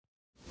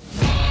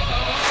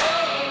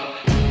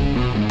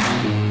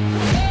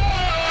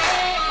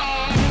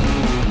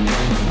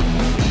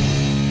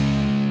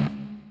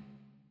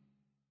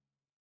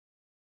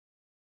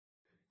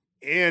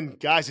And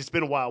guys, it's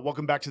been a while.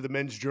 Welcome back to the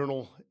Men's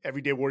Journal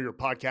Everyday Warrior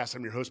podcast.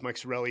 I'm your host, Mike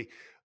Sorelli.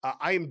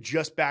 I am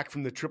just back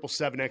from the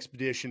 777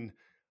 expedition,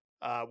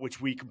 which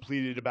we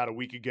completed about a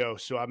week ago.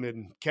 So I've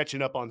been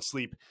catching up on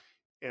sleep.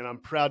 And I'm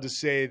proud to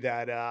say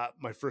that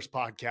my first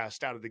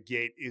podcast out of the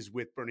gate is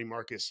with Bernie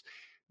Marcus.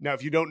 Now,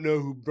 if you don't know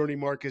who Bernie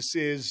Marcus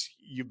is,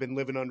 you've been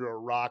living under a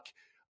rock.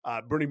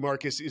 Bernie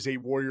Marcus is a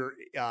warrior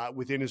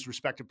within his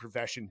respective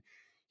profession.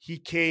 He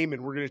came,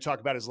 and we're going to talk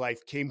about his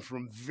life, came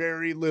from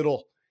very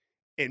little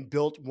and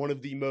built one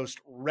of the most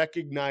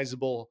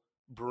recognizable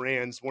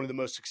brands, one of the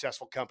most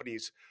successful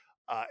companies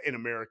in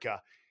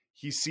America.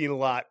 He's seen a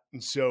lot.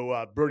 And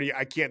so, Bernie,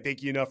 I can't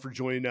thank you enough for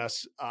joining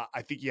us.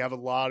 I think you have a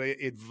lot of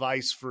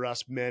advice for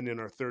us men in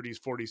our 30s,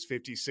 40s,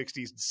 50s,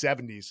 60s,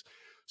 and 70s.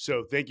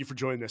 So thank you for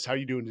joining us. How are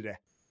you doing today?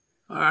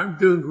 I'm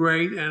doing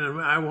great, and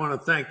I want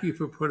to thank you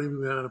for putting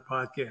me on a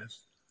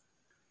podcast.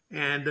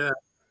 And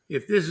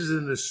if this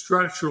isn't a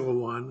structural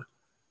one,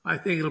 I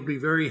think it'll be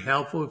very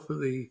helpful for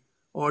the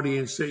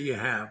audience that you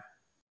have.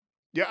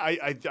 Yeah,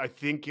 I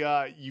think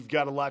you've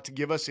got a lot to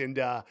give us. And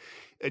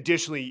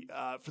additionally,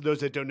 for those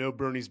that don't know,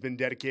 Bernie's been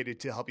dedicated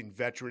to helping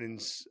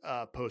veterans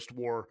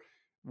post-war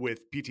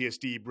with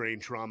PTSD, brain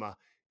trauma,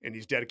 and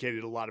he's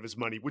dedicated a lot of his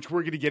money, which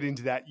we're going to get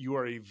into that. You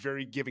are a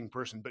very giving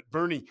person. But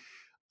Bernie,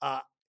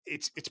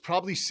 it's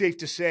probably safe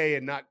to say,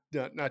 and not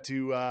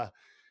to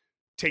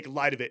take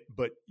light of it,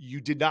 but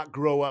you did not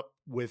grow up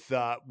with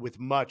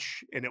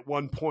much. And at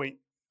one point,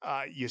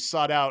 you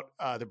sought out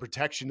the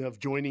protection of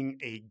joining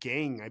a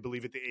gang, I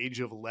believe, at the age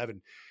of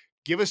 11.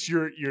 Give us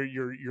your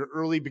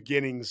early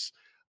beginnings,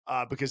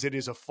 because it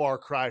is a far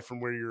cry from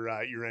where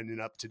you're ending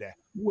up today.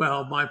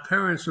 Well, my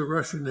parents were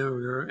Russian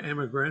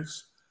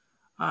immigrants.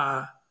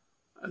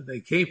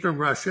 They came from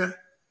Russia,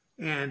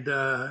 and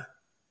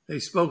they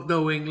spoke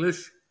no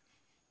English.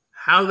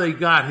 How they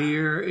got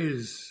here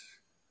is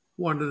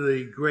one of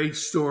the great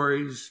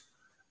stories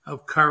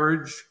of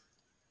courage.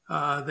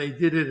 They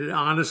did it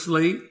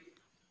honestly.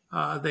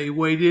 They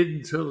waited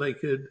until they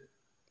could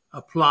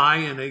apply,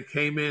 and they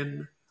came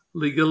in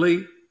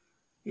legally.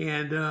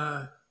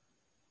 And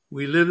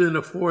we lived in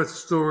a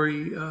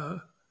fourth-story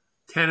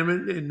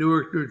tenement in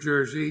Newark, New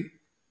Jersey,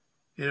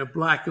 in a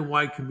black and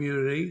white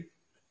community.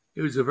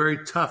 It was a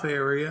very tough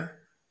area,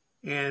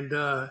 and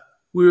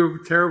we were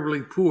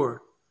terribly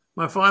poor.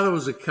 My father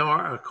was a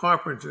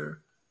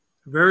carpenter,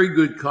 a very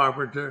good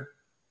carpenter,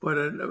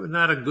 but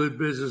not a good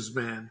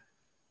businessman.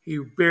 He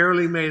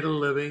barely made a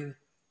living.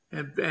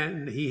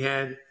 And he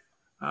had,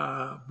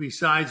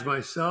 besides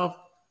myself,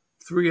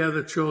 3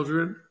 other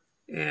children,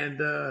 and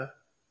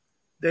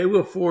they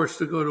were forced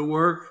to go to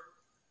work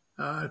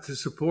to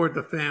support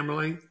the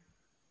family.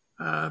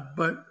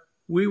 But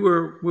we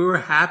were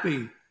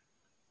happy.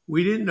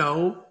 We didn't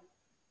know.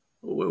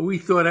 We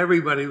thought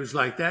everybody was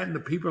like that, and the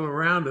people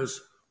around us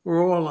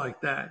were all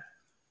like that.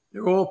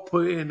 They're all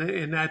put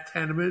in that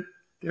tenement.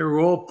 They were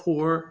all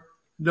poor.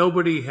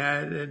 Nobody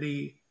had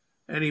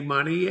any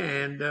money,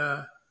 and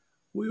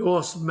we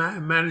all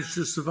managed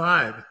to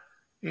survive.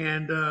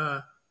 And,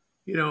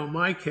 in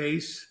my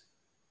case,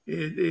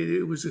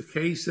 it was a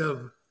case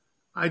of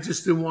I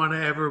just didn't want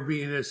to ever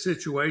be in a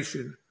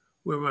situation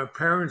where my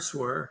parents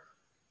were,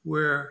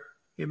 where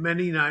in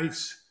many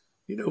nights,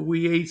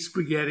 we ate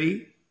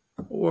spaghetti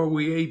or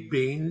we ate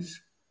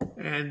beans,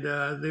 and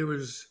there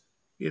was,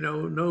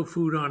 no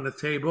food on the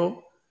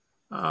table.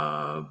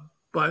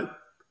 But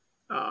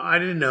I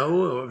didn't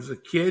know. I was a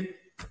kid,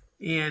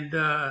 and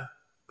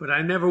but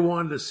I never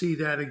wanted to see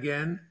that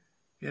again.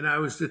 And I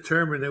was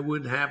determined it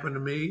wouldn't happen to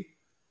me,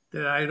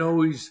 that I'd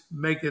always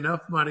make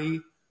enough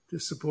money to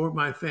support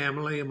my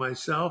family and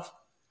myself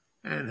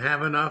and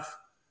have enough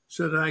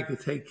so that I could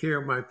take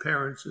care of my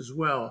parents as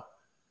well.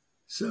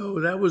 So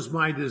that was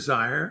my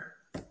desire.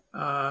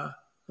 I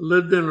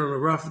lived in a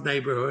rough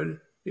neighborhood.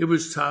 It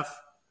was tough.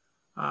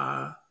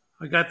 I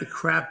got the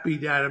crap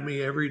beat out of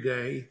me every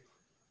day.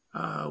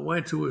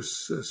 Went to a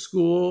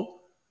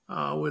school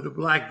with a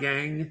black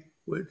gang,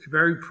 which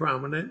very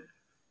prominent.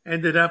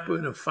 Ended up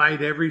in a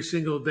fight every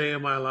single day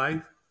of my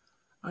life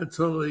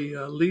until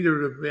the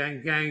leader of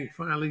the gang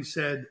finally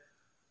said,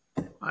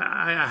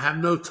 I have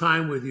no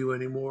time with you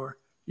anymore.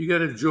 You got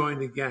to join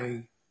the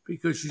gang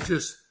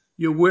because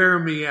you're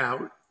wearing me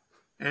out.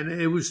 And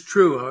it was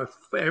true.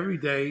 Every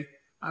day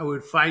I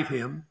would fight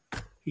him.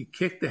 He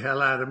kicked the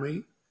hell out of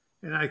me.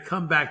 And I'd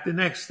come back the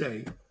next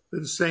day for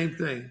the same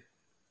thing.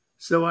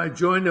 So I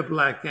joined the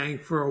black gang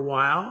for a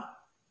while,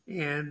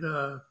 and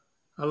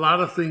a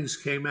lot of things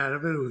came out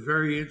of it. It was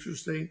very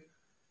interesting.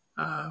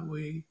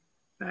 We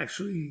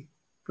actually,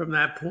 from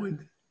that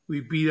point, we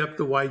beat up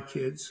the white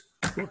kids.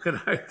 What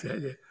can I tell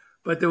you?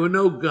 But there were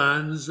no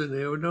guns and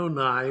there were no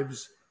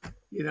knives.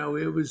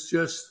 It was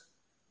just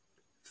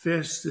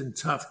fists and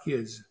tough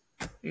kids.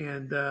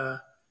 And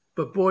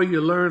but boy, you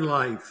learn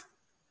life,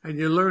 and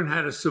you learn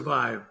how to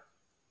survive.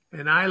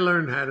 And I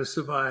learned how to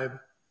survive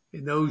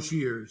in those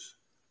years.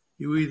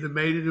 You either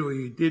made it or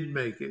you didn't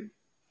make it.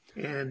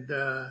 And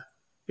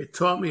it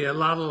taught me a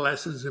lot of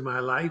lessons in my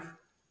life,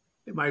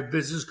 in my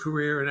business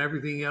career, and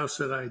everything else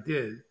that I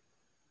did.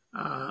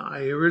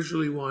 I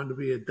originally wanted to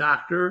be a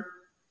doctor,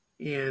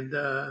 and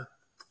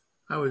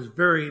I was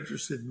very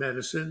interested in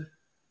medicine.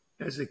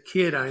 As a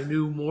kid, I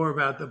knew more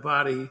about the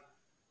body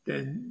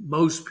than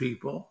most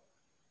people.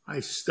 I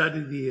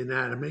studied the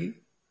anatomy,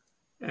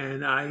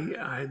 and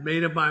I had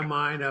made up my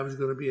mind I was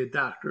going to be a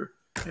doctor.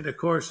 And of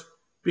course,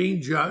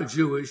 being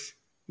Jewish,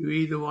 you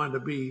either want to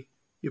be,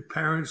 your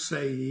parents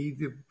say you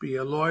either be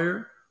a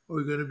lawyer or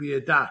you're going to be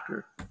a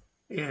doctor.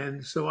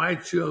 And so I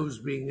chose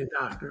being a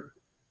doctor.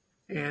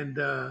 And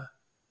I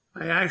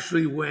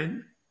actually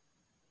went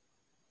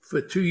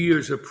for 2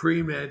 years of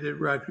pre-med at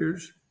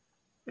Rutgers.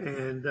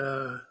 And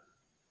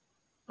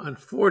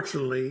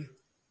unfortunately,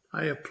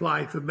 I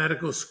applied for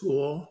medical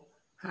school,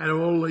 had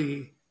all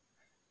the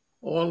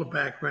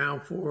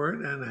background for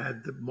it, and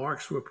had the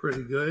marks were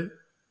pretty good.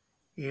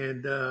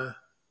 And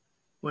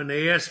when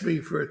they asked me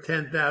for a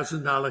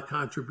 $10,000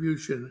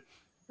 contribution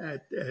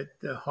at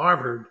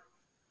Harvard,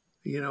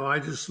 I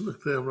just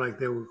looked at them like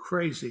they were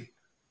crazy.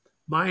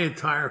 My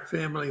entire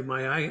family,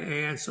 my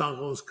aunts,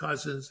 uncles,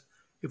 cousins,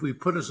 if we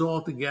put us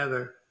all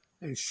together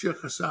and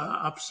shook us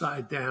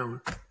upside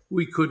down,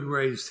 we couldn't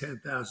raise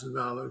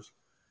 $10,000.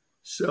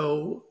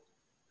 So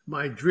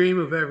my dream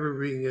of ever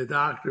being a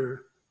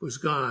doctor was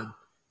gone.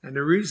 And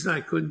the reason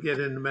I couldn't get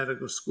into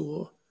medical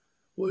school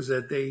was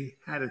that they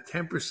had a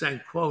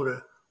 10%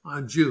 quota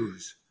on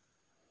Jews.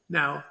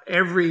 Now,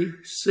 every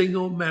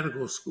single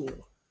medical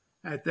school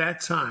at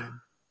that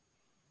time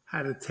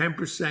had a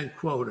 10%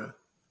 quota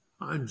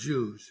on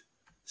Jews.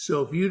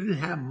 So if you didn't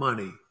have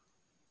money,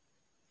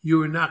 you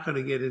were not going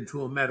to get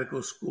into a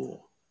medical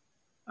school.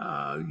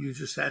 You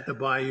just had to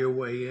buy your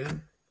way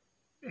in.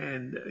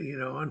 And,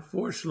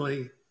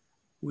 unfortunately,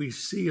 we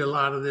see a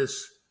lot of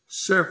this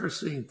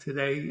surfacing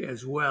today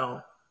as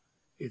well.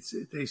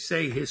 They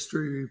say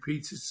history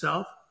repeats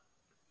itself,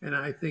 and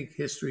I think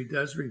history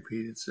does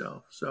repeat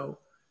itself. So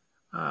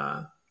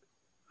I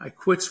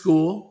quit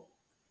school.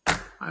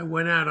 I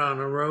went out on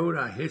the road.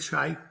 I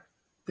hitchhiked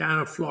down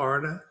to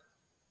Florida,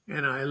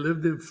 and I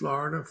lived in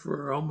Florida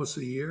for almost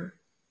a year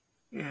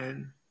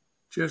and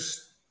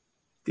just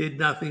did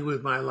nothing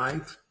with my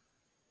life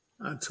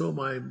until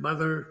my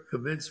mother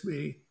convinced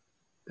me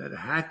that I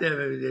had to have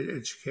an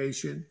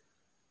education,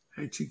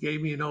 and she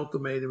gave me an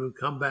ultimatum to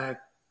come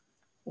back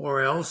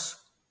or else.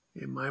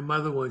 And my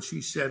mother, when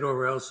she said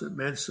or else, it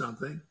meant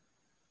something.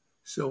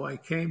 So I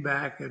came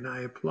back and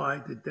I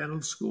applied to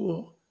dental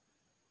school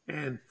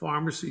and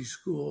pharmacy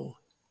school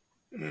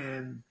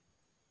and,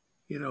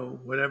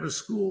 whatever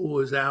school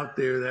was out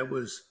there that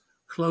was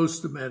close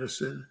to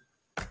medicine.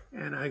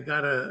 And I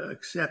got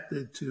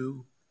accepted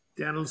to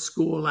dental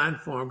school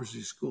and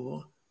pharmacy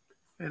school.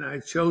 And I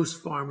chose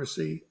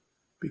pharmacy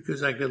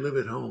because I could live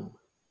at home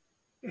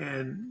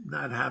and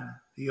not have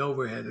the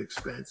overhead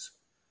expense.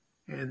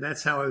 And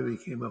that's how I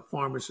became a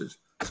pharmacist.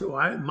 So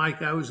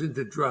Mike, I was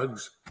into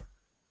drugs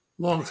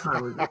long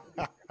time ago.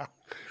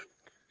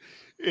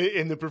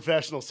 In the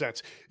professional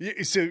sense.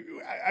 So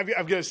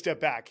I've got to step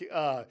back,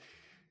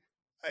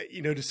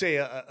 to say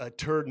a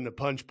turd in a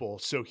punch bowl.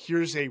 So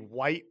here's a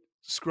white,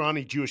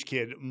 scrawny Jewish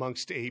kid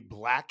amongst a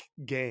black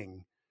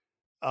gang.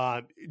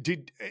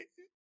 Did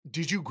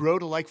you grow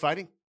to like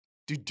fighting?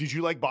 Did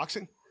you like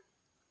boxing?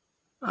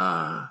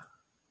 Yeah,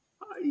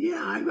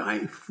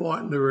 I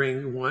fought in the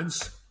ring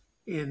once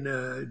in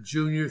a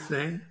junior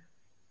thing.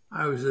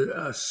 I was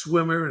a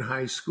swimmer in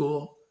high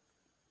school,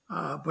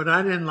 but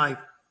I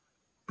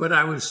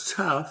was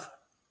tough.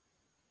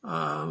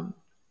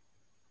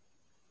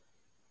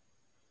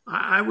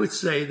 I would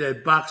say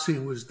that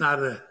boxing was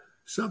not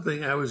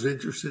something I was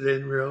interested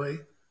in, really.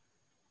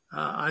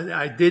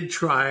 I did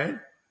try it,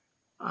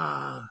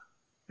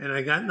 and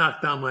I got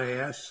knocked on my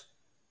ass,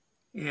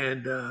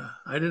 and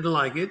I didn't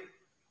like it.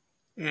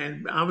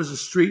 And I was a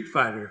street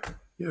fighter.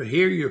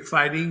 Here you're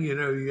fighting.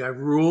 You have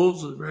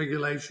rules and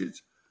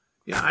regulations.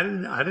 Yeah, I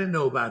didn't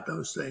know about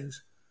those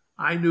things.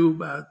 I knew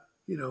about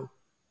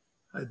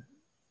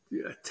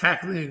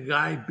tackling a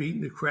guy,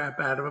 beating the crap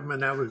out of him,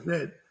 and that was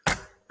it.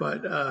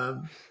 But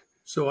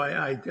so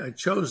I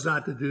chose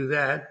not to do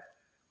that.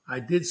 I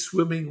did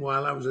swimming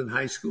while I was in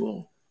high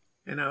school,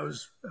 and I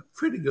was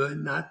pretty good,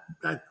 not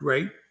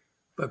great,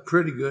 but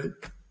pretty good.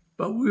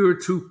 But we were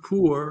too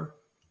poor,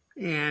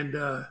 and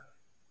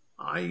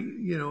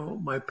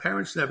my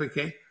parents never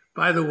came.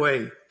 By the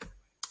way,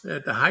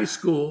 at the high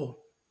school,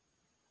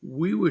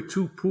 we were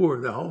too poor.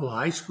 The whole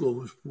high school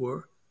was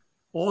poor.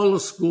 All the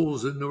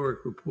schools in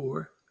Newark were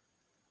poor.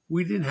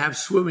 We didn't have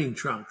swimming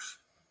trunks.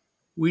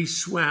 We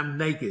swam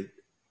naked.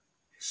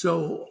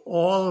 So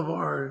all of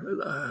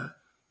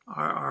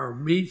our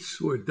meets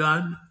were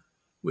done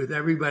with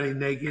everybody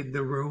naked in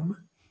the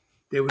room.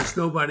 There was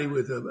nobody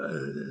with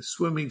a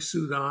swimming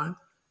suit on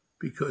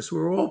because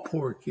we're all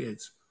poor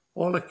kids.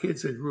 All the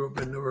kids that grew up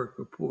in Newark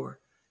were poor,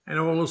 and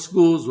all the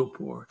schools were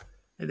poor,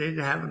 and they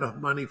didn't have enough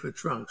money for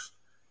trunks.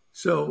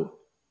 So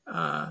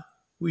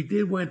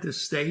we went to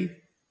state,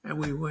 and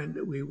we were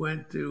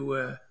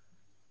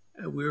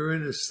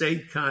in a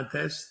state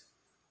contest,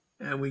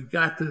 and we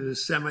got to the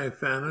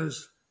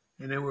semifinals,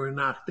 and then we were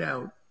knocked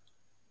out.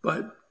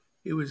 But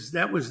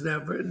that was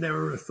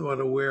never a thought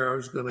of where I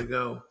was going to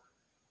go.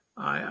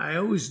 I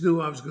always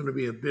knew I was going to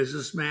be a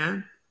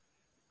businessman.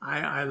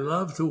 I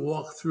love to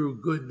walk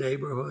through good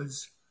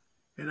neighborhoods,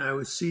 and I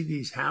would see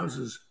these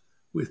houses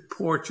with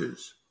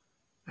porches.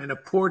 And a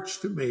porch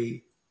to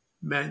me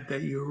meant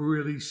that you're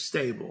really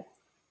stable.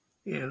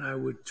 And I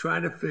would try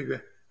to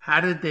figure,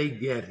 how did they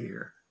get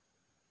here?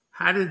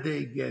 How did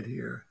they get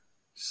here?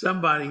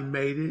 Somebody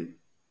made it,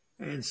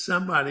 and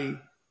somebody,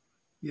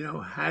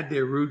 had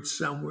their roots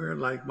somewhere,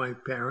 like my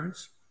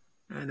parents,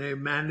 and they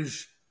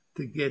managed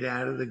to get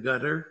out of the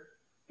gutter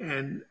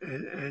and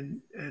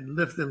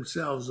lift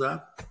themselves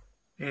up.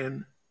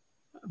 And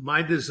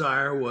my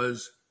desire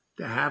was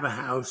to have a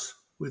house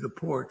with a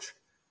porch.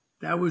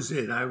 That was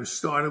it. I was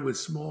started with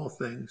small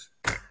things,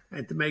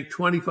 and to make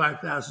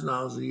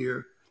 $25,000 a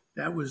year,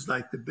 that was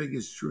like the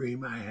biggest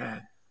dream I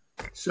had.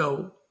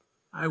 So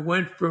I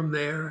went from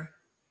there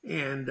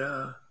and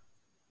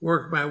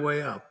worked my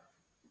way up.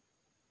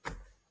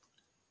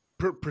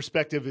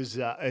 Perspective is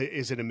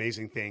an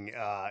amazing thing.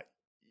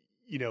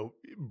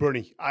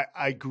 Bernie,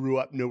 I grew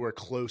up nowhere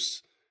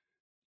close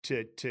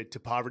to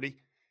poverty,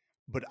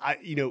 but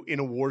in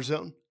a war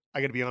zone,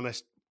 I got to be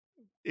honest,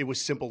 it was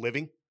simple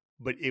living,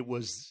 but it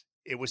was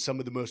some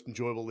of the most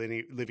enjoyable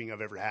living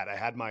I've ever had. I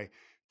had my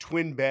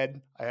twin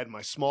bed. I had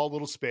my small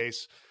little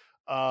space.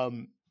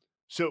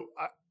 So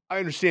I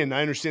understand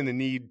the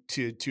need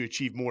to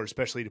achieve more,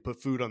 especially to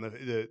put food on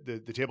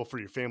the table for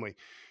your family.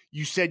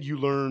 You said you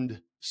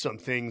learned some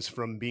things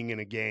from being in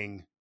a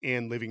gang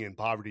and living in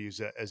poverty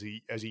as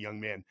a young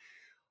man.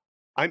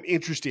 I'm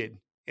interested,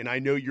 and I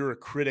know you're a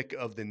critic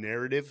of the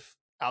narrative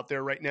out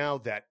there right now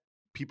that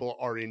people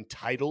are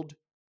entitled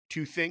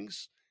to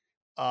things,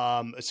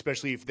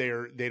 especially if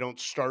they don't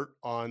start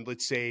on,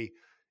 let's say,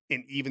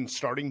 an even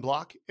starting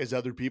block as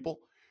other people.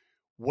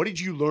 What did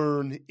you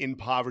learn in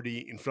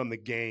poverty and from the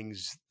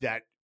gangs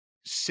that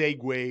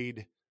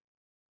segued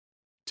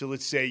to,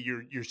 let's say,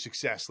 your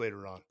success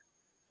later on?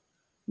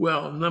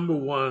 Well, number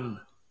one,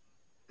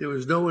 there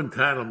was no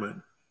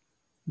entitlement.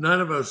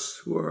 None of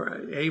us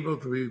were able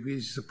to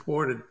be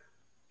supported.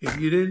 If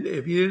you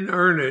didn't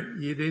earn it,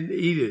 you didn't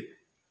eat it.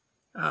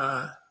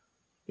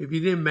 If you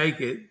didn't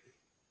make it,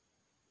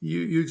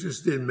 you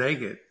just didn't make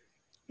it.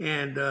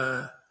 And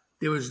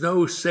there was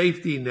no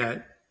safety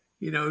net.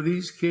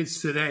 These kids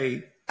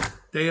today,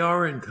 they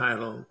are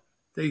entitled.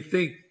 They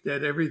think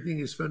that everything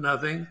is for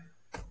nothing.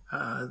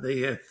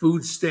 They have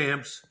food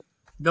stamps.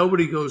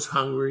 Nobody goes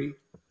hungry.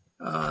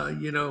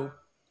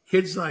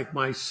 Kids like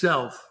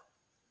myself,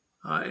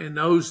 in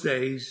those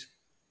days,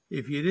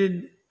 if you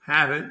didn't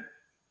have it,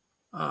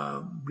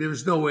 there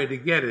was no way to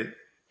get it.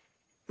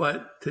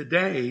 But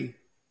today,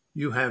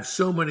 you have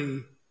so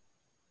many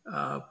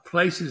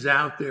places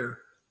out there,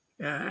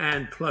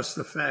 and plus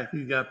the fact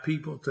you got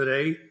people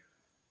today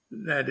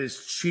that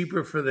is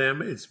cheaper for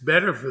them, it's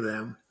better for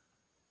them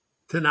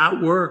to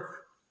not work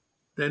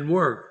than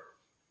work.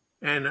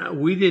 And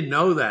we didn't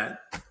know that.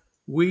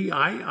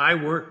 I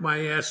worked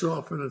my ass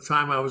off from the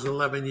time I was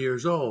 11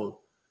 years old.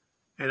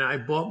 And I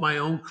bought my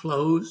own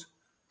clothes.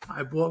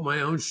 I bought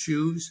my own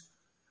shoes.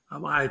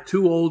 I had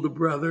two older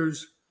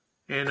brothers.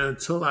 And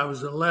until I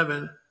was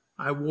 11,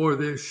 I wore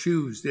their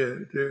shoes.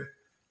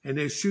 And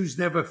their shoes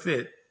never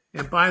fit.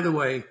 And by the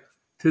way,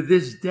 to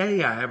this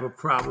day, I have a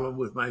problem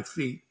with my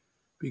feet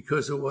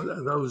because of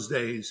those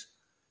days.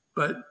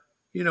 But,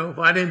 if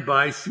I didn't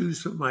buy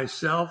shoes for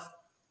myself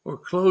or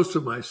clothes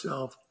for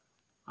myself,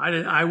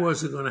 I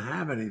wasn't going to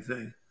have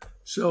anything.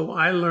 So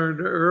I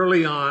learned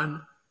early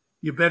on,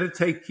 you better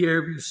take care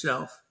of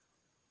yourself.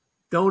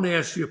 Don't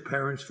ask your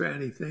parents for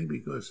anything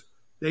because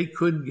they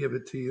couldn't give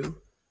it to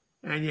you.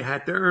 And you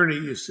had to earn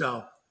it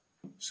yourself.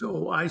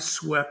 So I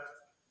swept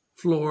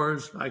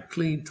floors. I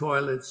cleaned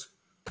toilets.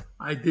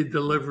 I did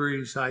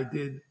deliveries. I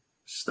did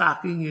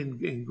stocking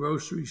in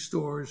grocery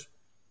stores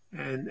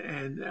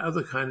and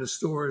other kind of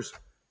stores.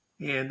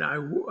 And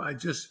I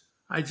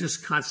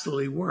just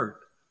constantly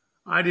worked.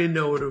 I didn't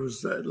know what it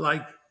was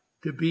like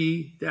to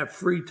be that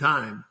free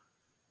time,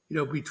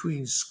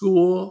 between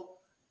school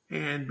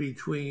and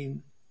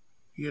between,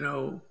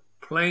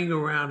 playing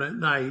around at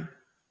night.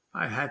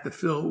 I had to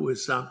fill it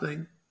with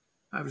something.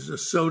 I was a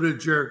soda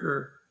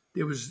jerker.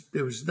 There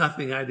was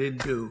nothing I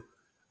didn't do.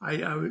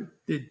 I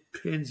did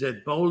pins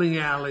at bowling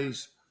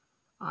alleys.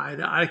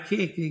 I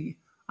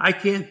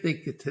can't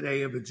think of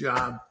today of a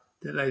job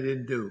that I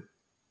didn't do.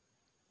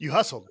 You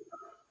hustled.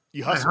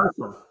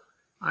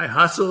 I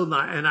hustled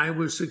and I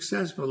was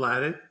successful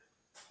at it.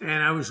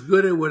 And I was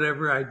good at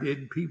whatever I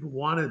did. People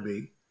wanted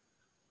me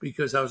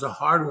because I was a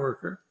hard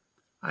worker.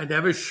 I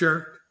never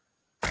shirked.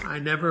 I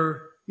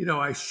never,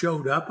 I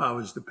showed up. I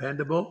was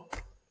dependable.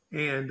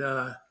 And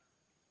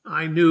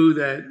I knew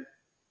that,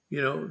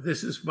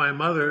 this is my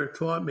mother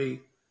taught me,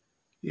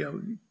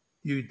 you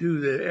do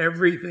that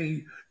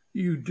everything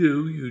you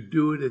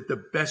do it at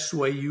the best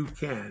way you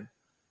can.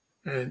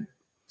 And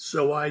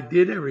so I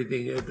did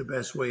everything at the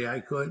best way I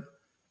could.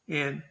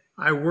 And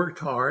I worked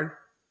hard.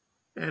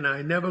 And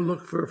I never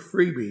looked for a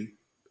freebie.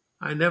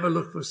 I never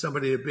looked for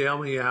somebody to bail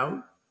me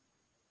out.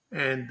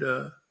 And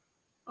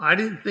I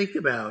didn't think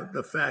about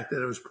the fact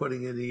that I was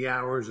putting in the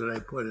hours that I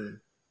put in.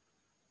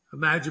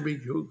 Imagine me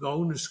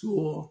going to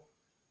school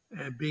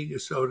and being a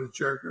soda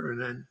jerker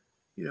and then,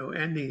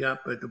 ending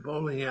up at the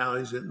bowling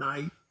alleys at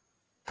night.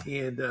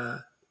 And,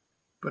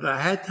 but I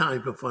had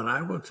time for fun.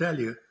 I will tell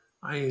you,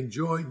 I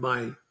enjoyed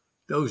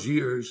those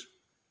years,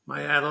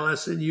 my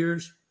adolescent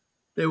years.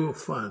 They were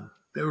fun.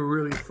 They were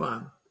really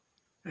fun.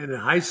 And in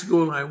high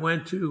school, I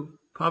went to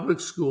public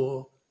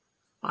school.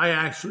 I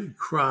actually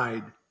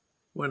cried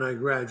when I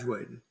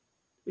graduated.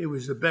 It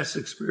was the best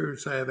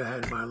experience I ever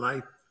had in my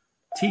life.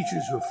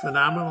 Teachers were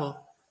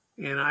phenomenal,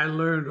 and I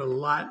learned a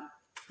lot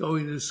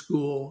going to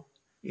school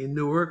in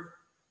Newark.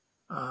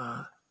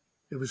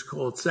 It was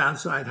called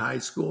Southside High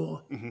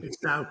School. Mm-hmm.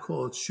 It's now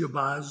called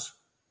Shabazz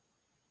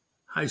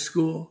High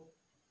School,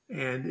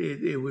 and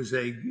it was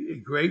a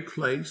great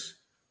place,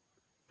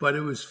 but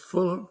it was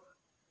full of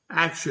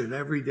action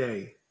every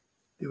day.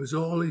 There was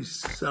always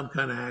some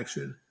kind of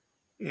action,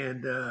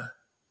 and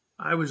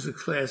I was a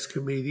class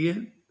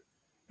comedian,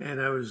 and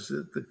I was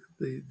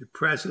the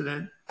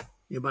president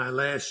in my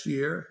last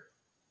year,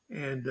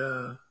 and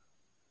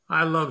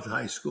I loved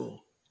high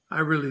school. I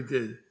really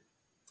did.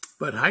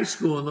 But high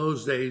school in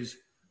those days,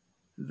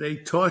 they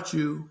taught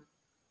you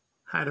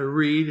how to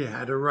read,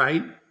 how to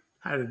write,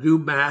 how to do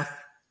math.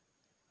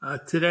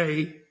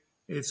 Today,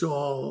 it's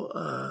all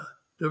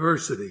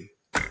diversity.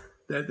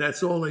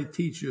 That's all they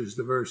teach you is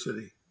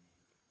diversity,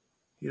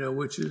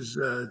 which is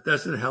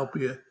doesn't help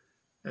you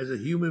as a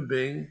human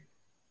being.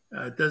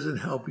 It doesn't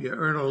help you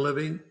earn a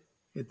living.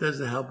 It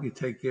doesn't help you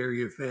take care of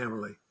your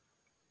family.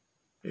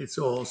 It's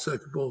all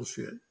such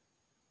bullshit.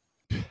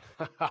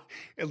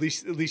 At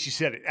least you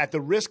said it. At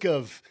the risk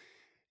of,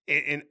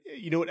 and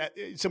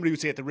somebody would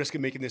say at the risk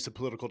of making this a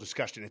political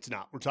discussion, it's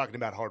not. We're talking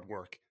about hard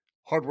work.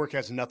 Hard work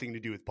has nothing to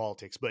do with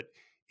politics, but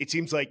it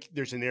seems like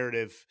there's a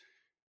narrative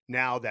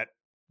now that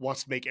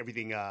wants to make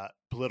everything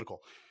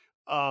political.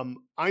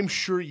 I'm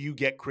sure you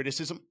get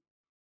criticism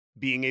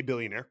being a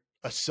billionaire,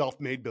 a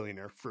self-made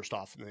billionaire, first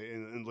off,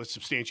 and let's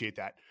substantiate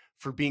that,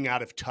 for being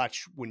out of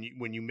touch when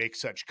you make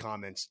such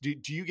comments. Do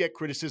you get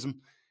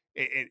criticism,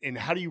 and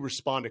how do you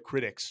respond to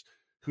critics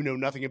who know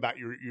nothing about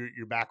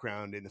your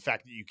background and the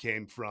fact that you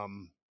came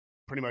from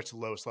pretty much the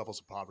lowest levels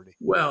of poverty?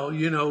 Well,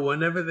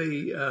 whenever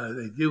they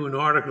do an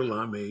article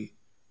on me,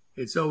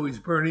 it's always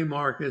Bernie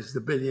Marcus,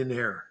 the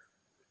billionaire.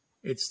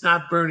 It's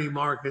not Bernie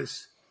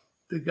Marcus,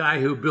 the guy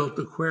who built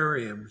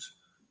aquariums,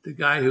 the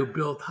guy who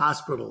built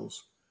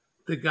hospitals,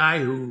 the guy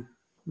who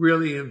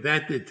really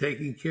invented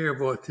taking care of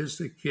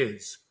autistic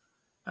kids.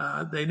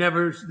 They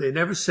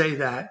never say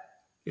that.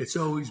 It's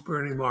always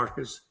Bernie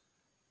Marcus,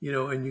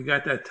 and you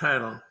got that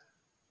title,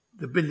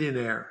 the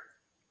billionaire.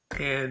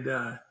 And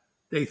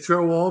they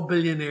throw all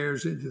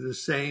billionaires into the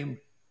same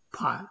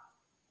pot.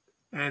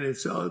 And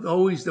it's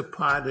always the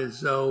pot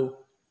as though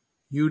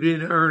you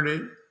didn't earn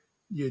it,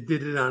 you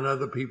did it on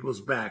other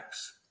people's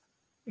backs.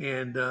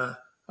 And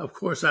of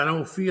course, I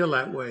don't feel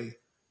that way.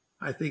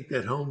 I think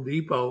that Home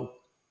Depot,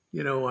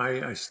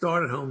 I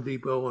started Home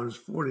Depot when I was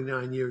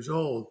 49 years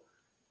old,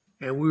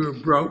 and we were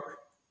broke,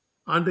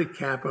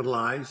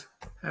 undercapitalized,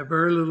 had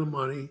very little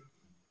money,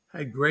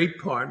 had great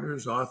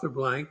partners, Arthur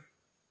Blank,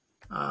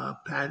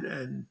 Pat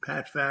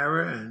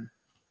Farah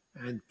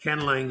and Ken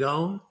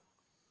Langone,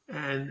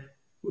 and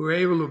we were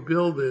able to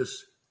build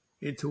this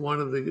into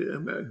one of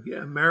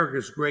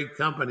America's great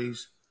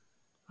companies,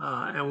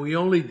 and we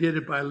only did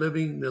it by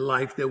living the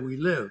life that we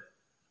live.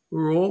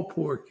 We were all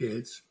poor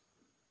kids.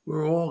 We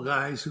were all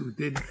guys who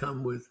didn't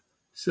come with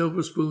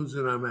silver spoons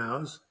in our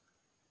mouths,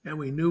 and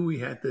we knew we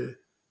had to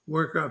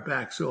work our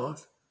backs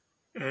off,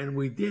 and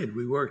we did.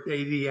 We worked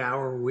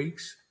 80-hour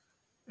weeks,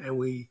 and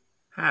we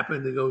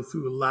happened to go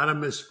through a lot of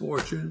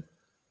misfortune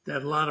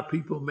that a lot of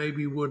people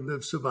maybe wouldn't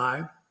have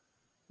survived.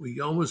 We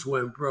almost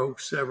went broke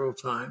several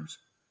times,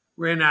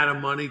 ran out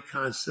of money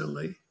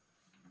constantly,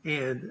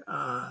 and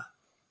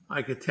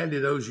I could tell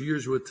you those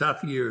years were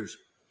tough years.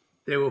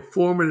 They were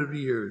formative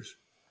years.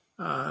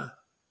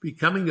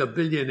 Becoming a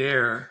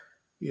billionaire,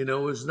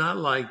 is not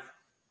like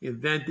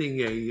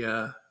inventing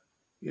an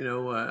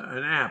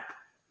app.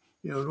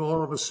 And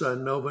all of a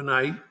sudden,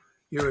 overnight,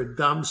 you're a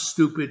dumb,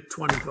 stupid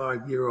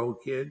 25-year-old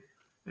kid,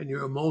 and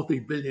you're a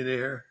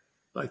multi-billionaire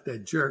like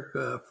that jerk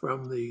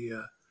from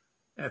the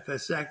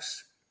FSX,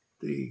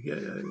 the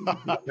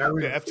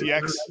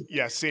FTX.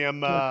 Yeah,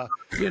 Sam.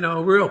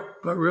 Real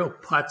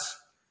putz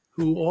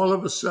who all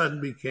of a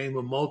sudden became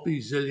a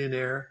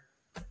multi-zillionaire,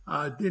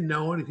 didn't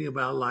know anything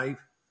about life.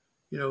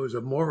 Was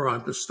a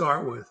moron to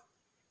start with,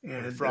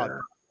 and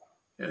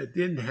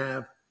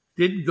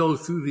didn't go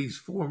through these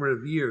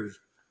formative years.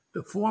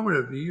 The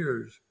formative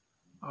years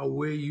are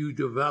where you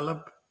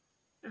develop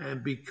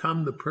and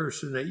become the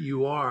person that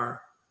you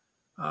are.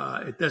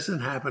 It doesn't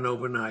happen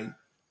overnight.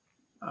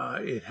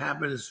 It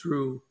happens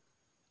through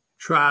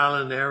trial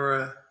and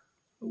error,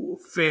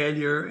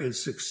 failure and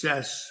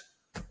success,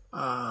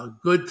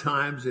 good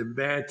times and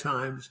bad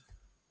times,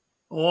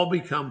 all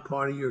become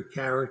part of your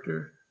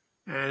character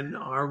and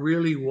are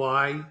really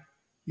why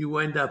you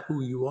end up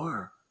who you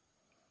are.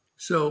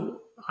 So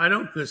I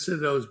don't consider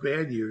those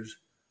bad years.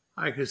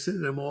 I consider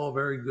them all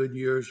very good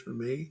years for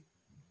me.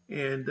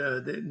 And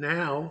that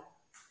now,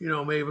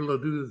 I'm able to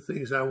do the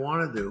things I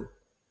want to do.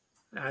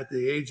 At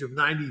the age of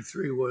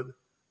 93, when,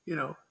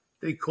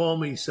 they call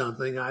me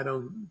something,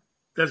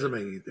 doesn't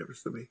make any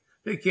difference to me.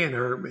 They can't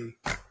hurt me.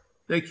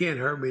 They can't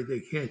hurt me. They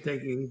can't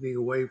take anything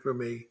away from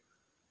me.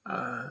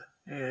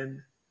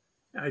 And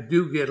I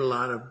do get a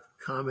lot of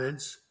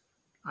comments.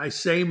 I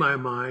say my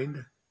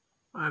mind.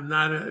 I'm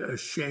not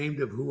ashamed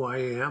of who I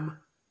am.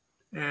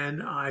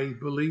 And I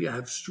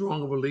have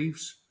strong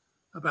beliefs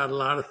about a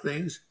lot of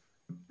things.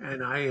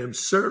 And I am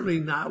certainly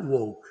not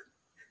woke.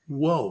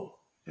 Whoa,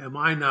 am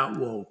I not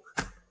woke?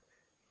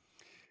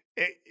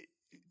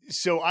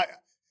 So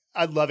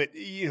I love it.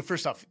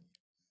 First off,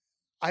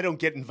 I don't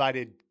get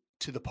invited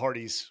to the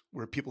parties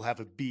where people have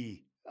a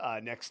B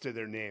next to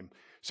their name.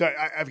 So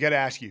I've got to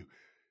ask you,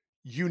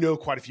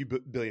 quite a few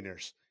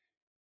billionaires.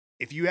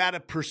 If you had to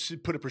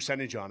put a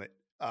percentage on it,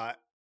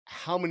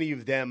 how many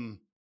of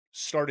them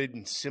started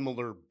in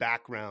similar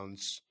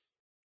backgrounds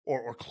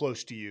or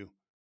close to you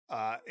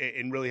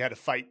and really had to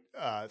fight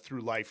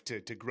through life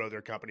to grow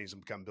their companies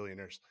and become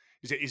billionaires?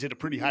 Is it a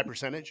pretty high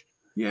percentage?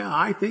 Yeah,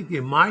 I think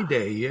in my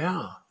day,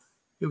 yeah,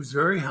 it was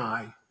very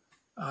high.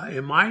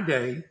 In my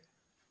day,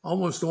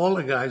 almost all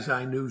the guys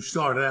I knew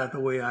started out the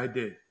way I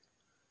did.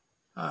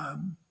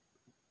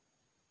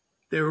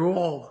 They were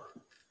all,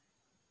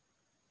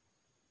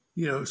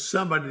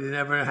 somebody that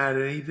never had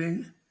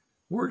anything,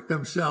 worked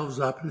themselves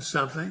up to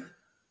something.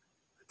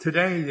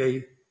 Today,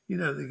 they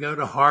go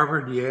to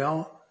Harvard,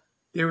 Yale.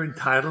 They're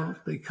entitled.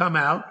 They come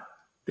out.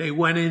 They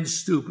went in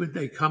stupid.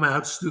 They come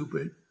out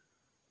stupid.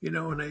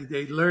 And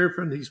they learn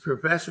from these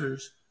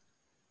professors,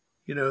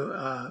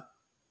 the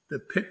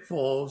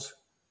pitfalls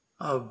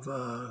of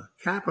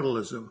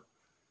capitalism.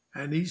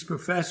 And these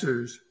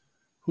professors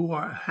who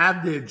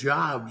have their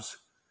jobs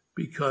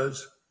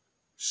because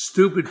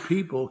stupid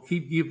people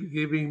keep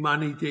giving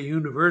money to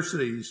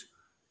universities,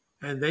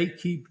 and they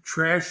keep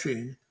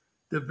trashing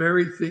the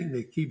very thing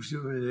that keeps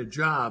them in their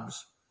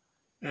jobs.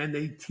 And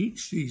they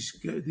teach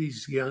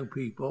these young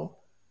people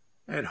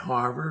at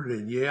Harvard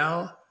and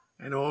Yale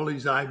and all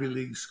these Ivy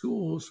League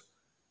schools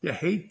to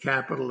hate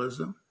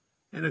capitalism.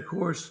 And of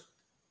course,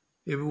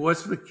 if it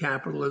wasn't for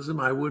capitalism,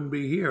 I wouldn't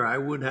be here. I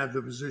wouldn't have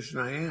the position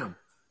I am.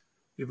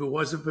 If it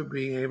wasn't for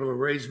being able to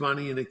raise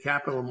money in the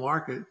capital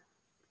market,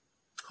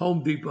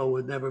 Home Depot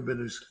would never have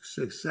been a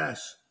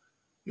success.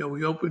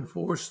 We opened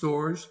 4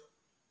 stores.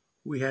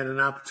 We had an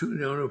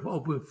opportunity to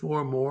open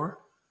 4 more.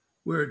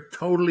 We're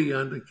totally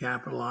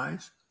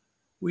undercapitalized.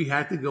 We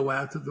had to go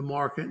out to the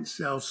market and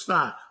sell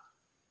stock.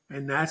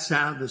 And that's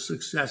how the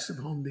success of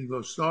Home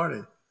Depot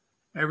started.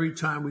 Every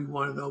time we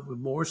wanted to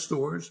open more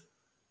stores,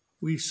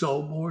 we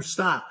sold more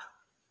stock.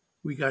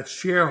 We got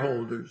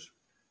shareholders.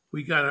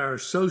 We got our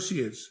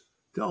associates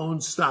to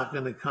own stock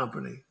in the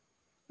company.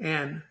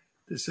 And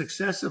the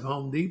success of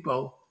Home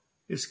Depot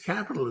is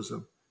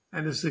capitalism.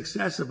 And the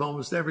success of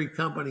almost every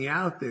company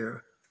out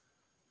there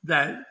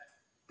that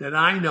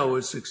I know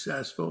is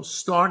successful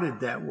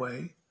started that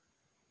way.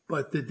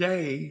 But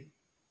today,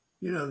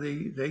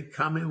 they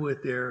come in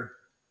with their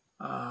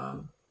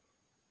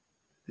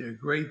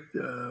great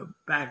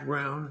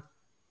background,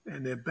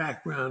 and their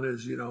background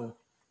is,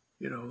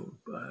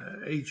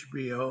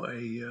 HBO,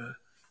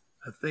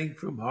 a thing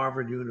from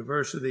Harvard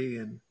University,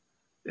 and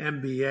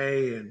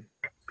MBA and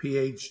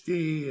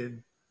PhD,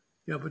 and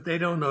but they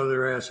don't know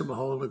their ass from a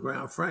hole in the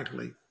ground.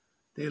 Frankly,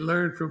 they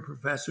learn from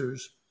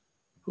professors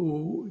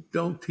who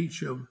don't teach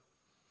them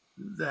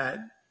that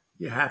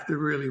you have to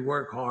really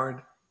work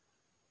hard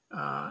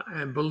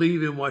and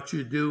believe in what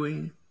you're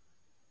doing,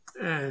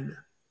 and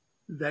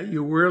that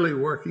you're really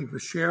working for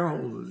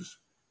shareholders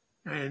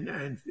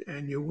and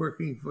you're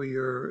working for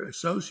your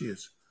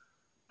associates.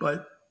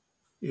 But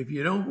if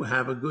you don't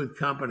have a good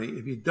company,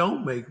 if you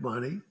don't make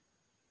money,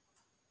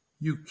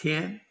 you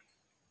can't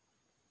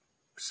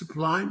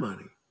supply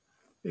money.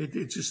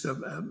 It's just,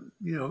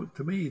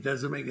 to me, it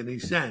doesn't make any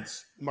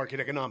sense. Market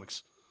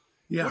economics.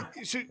 Yeah.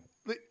 So,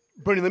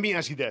 Bernie, let me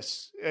ask you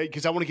this,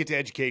 because I want to get to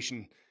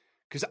education,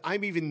 because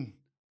I'm even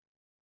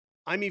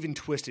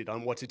twisted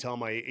on what to tell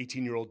my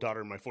 18-year-old daughter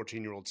and my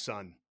 14-year-old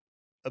son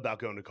about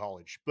going to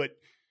college. But,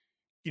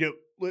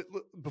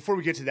 before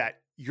we get to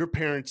that, your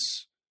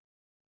parents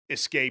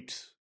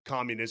escaped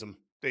communism.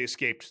 They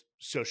escaped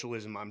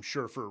socialism, I'm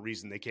sure, for a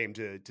reason. They came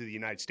to the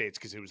United States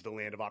because it was the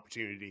land of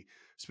opportunity,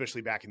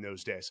 especially back in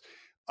those days.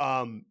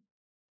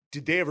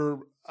 Did they ever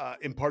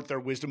impart their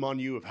wisdom on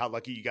you of how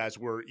lucky you guys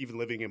were, even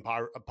living in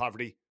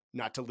poverty,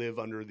 not to live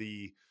under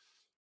the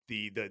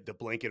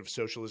blanket of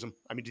socialism?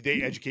 I mean, did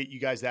they educate you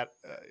guys that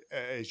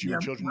as you were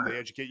children? Did they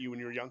educate you when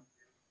you were young?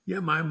 Yeah,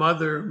 my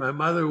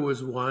mother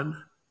was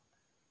one.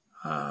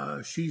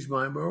 She's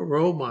my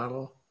role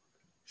model.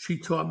 She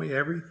taught me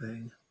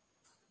everything.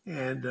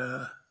 And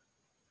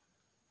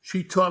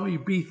she taught me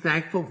be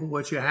thankful for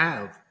what you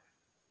have.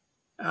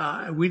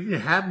 We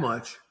didn't have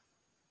much,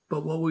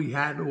 but what we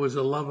had was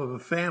a love of a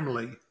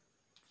family.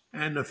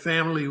 And the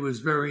family was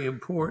very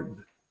important.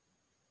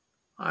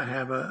 I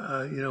have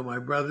my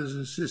brothers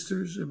and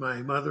sisters and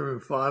my mother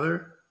and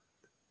father.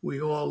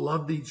 We all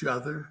loved each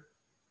other,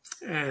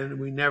 and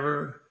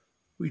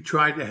we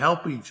tried to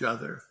help each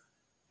other.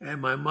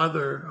 And my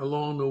mother,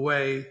 along the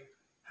way,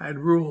 had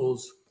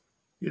rules.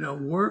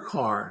 Work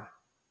hard,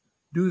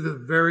 do the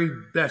very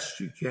best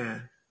you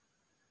can.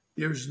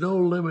 There's no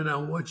limit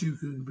on what you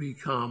can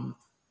become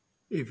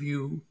if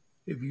you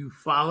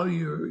follow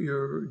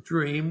your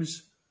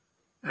dreams.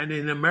 And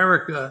in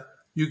America,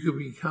 you could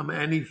become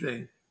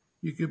anything.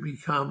 You could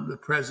become the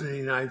president of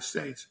the United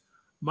States.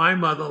 My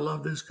mother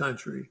loved this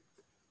country.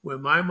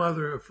 When my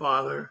mother and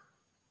father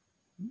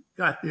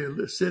got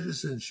their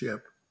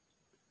citizenship,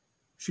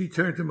 she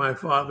turned to my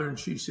father and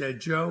she said,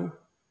 "Joe,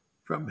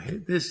 from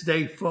this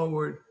day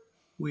forward,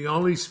 we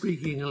only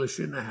speak English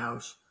in the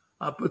house.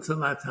 Up until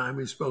that time,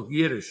 we spoke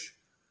Yiddish."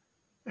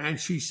 And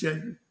she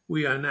said,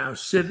 "We are now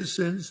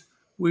citizens.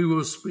 We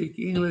will speak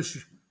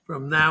English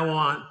from now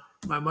on."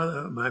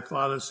 My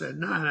father said,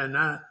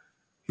 "No."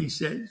 He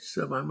said,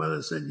 so my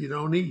mother said, "You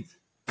don't eat.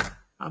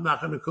 I'm not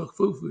going to cook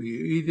food for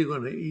you.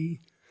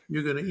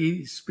 You're going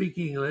to speak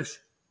English,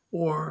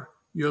 or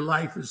your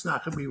life is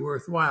not going to be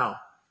worthwhile."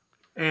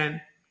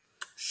 And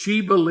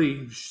she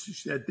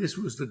believed that this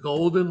was the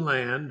golden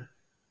land,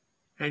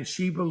 and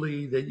she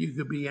believed that you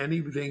could be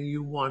anything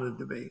you wanted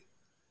to be.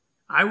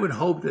 I would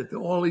hope that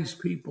all these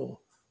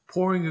people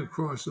pouring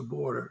across the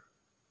border,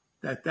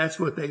 that's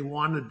what they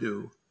want to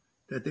do,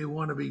 that they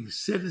want to be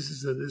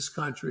citizens of this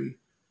country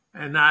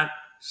and not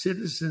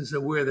citizens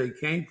of where they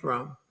came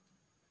from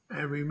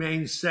and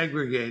remain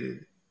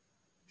segregated.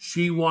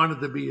 She wanted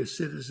to be a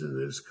citizen of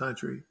this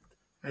country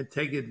and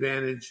take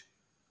advantage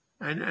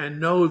and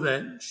know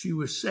that she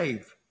was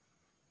safe.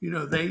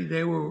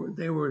 They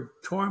were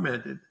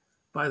tormented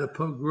by the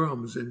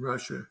pogroms in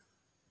Russia.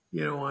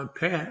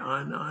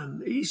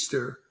 On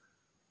Easter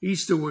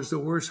was the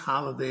worst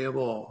holiday of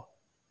all,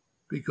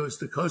 because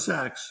the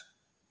Cossacks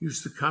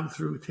used to come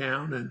through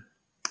town and,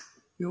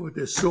 with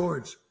their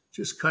swords,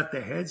 just cut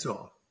their heads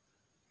off,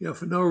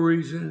 for no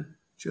reason,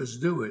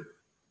 just do it.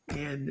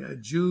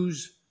 And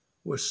Jews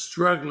were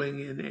struggling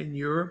in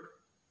Europe,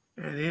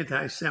 and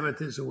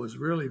anti-Semitism was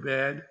really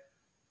bad,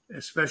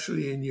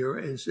 especially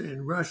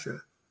in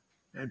Russia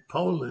and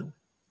Poland.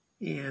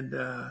 And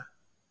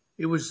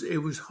it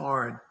was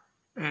hard.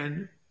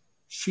 And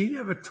she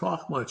never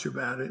talked much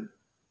about it,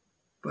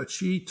 but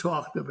she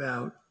talked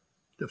about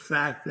the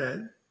fact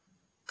that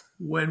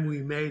when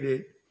we made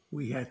it,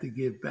 we had to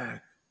give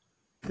back.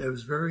 That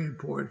was very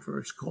important for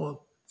us. It's called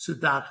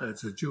tzedakah.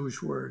 It's a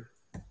Jewish word.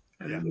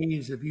 And it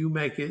means if you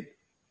make it,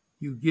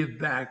 you give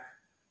back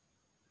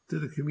to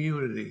the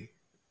community.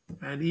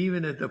 And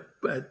even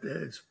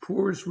as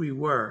poor as we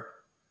were,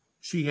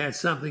 she had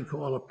something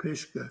called a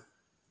pishka.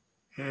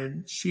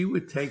 And she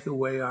would take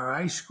away our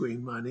ice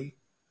cream money,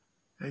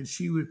 and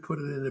she would put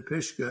it in a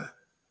pishka.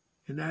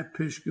 And that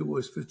pishka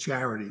was for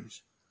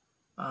charities,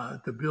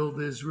 to build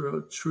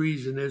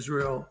trees in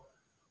Israel,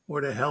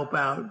 or to help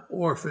out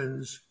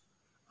orphans,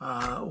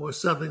 or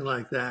something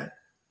like that.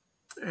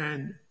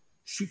 And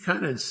she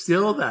kind of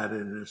instilled that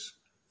in us,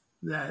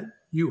 that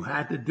you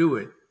had to do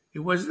it. It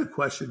wasn't a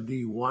question, do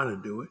you want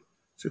to do it?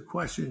 It's a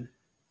question,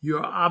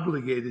 you're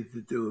obligated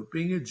to do it.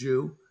 Being a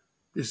Jew,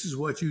 this is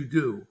what you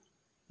do.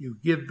 You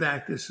give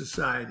back to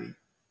society.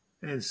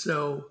 And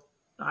so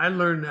I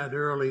learned that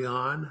early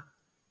on,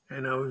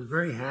 and I was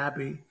very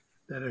happy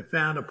that I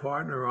found a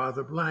partner,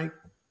 Arthur Blank,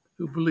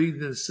 who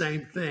believed in the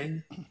same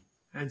thing.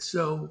 And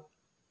so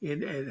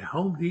at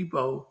Home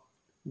Depot,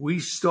 we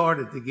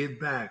started to give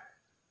back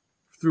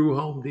through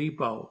Home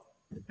Depot.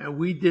 And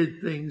we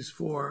did things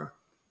for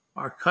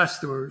our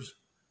customers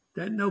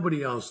that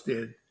nobody else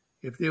did.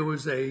 If there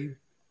was a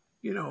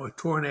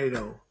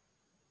tornado,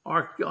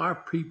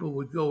 our people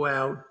would go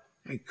out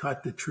and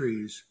cut the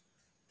trees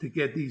to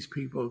get these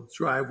people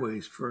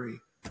driveways free.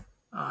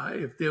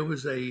 If there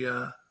was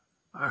a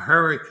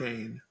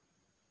hurricane,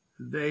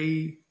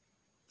 they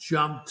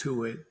jumped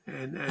to it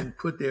and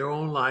put their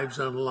own lives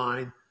on the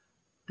line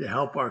to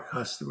help our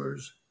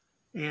customers.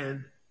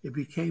 And it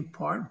became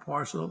part and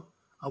parcel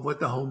of what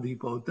the Home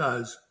Depot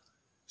does.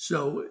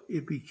 So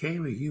it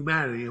became a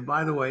humanity. And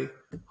by the way,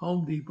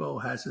 Home Depot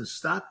hasn't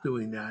stopped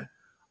doing that.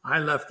 I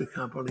left the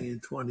company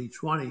in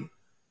 2020,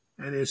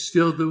 and they're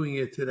still doing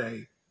it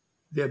today.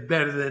 They're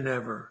better than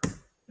ever.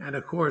 And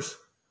of course,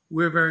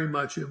 we're very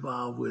much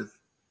involved with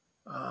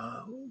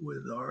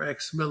our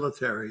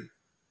ex-military.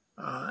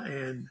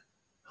 And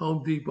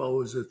Home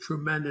Depot is a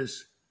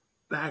tremendous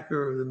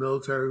backer of the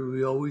military.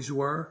 We always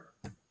were.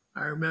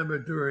 I remember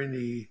during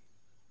the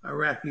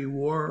Iraqi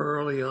war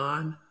early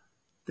on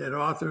that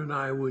Arthur and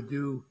I would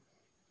do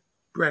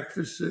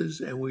breakfasts,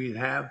 and we'd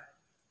have,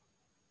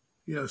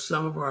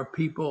 some of our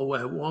people.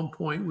 At one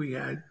point we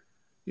had,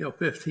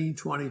 15,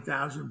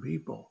 20,000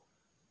 people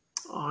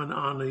out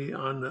on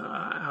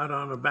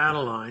the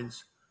battle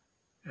lines,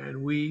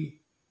 and we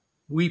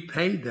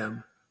paid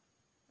them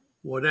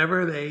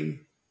whatever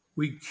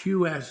we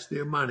QS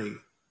their money,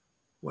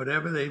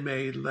 whatever they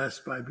made less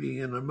by being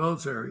in the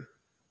military.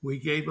 We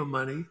gave them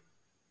money,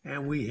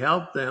 and we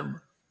helped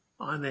them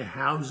on their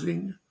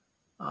housing.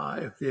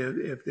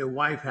 If their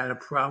wife had a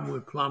problem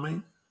with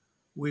plumbing,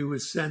 we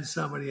would send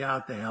somebody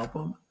out to help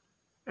them.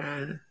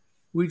 And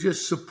we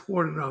just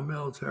supported our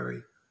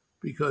military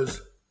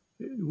because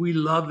we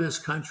love this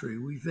country.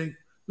 We think,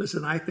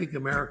 listen, I think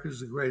America is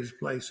the greatest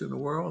place in the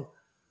world.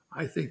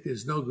 I think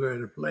there's no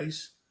greater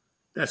place.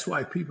 That's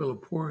why people are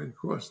pouring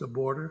across the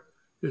border,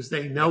 because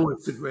they know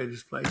it's the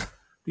greatest place.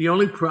 The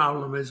only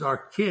problem is our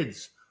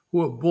kids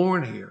who are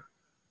born here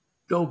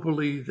don't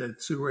believe that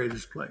it's the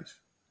greatest place.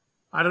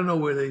 I don't know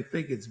where they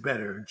think it's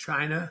better, in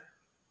China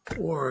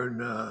or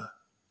in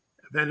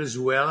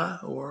Venezuela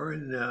or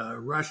in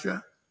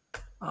Russia,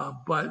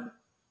 but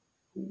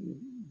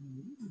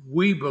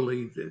we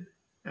believed it,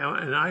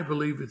 and I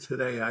believe it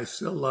today. I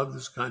still love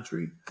this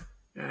country,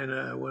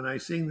 and when I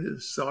sing the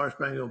Star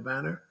Spangled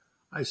Banner,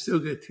 I still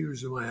get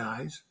tears in my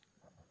eyes,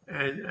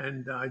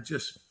 and I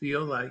just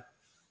feel like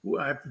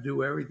I have to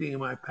do everything in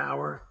my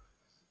power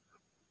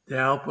to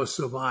help us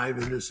survive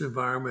in this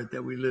environment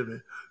that we live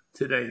in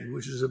today,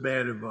 which is a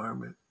bad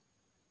environment.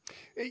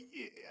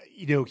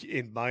 You know,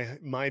 in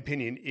my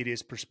opinion, it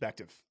is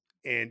perspective.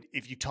 And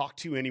if you talk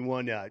to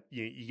anyone,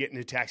 you get in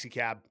a taxi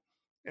cab,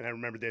 and I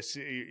remember this.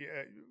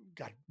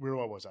 God, where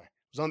was I? I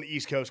was on the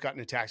East Coast, got in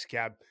a taxi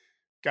cab.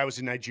 Guy was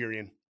a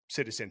Nigerian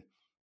citizen.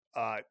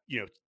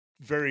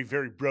 Very,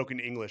 very broken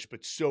English,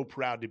 but so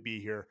proud to be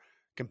here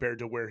compared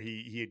to where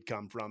he had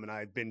come from. And I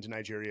had been to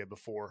Nigeria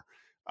before.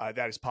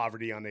 That is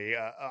poverty on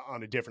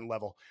a different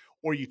level.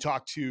 Or you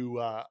talk to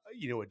a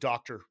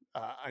doctor.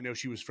 I know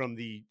she was from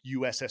the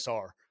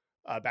USSR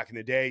back in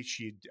the day.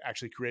 She had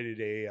actually created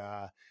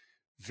a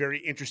very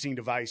interesting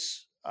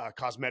device,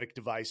 cosmetic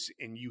device,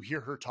 and you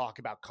hear her talk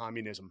about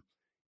communism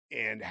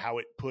and how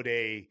it put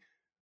a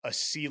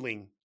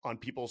ceiling on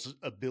people's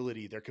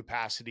ability, their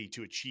capacity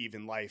to achieve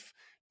in life,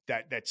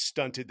 that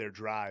stunted their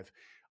drive.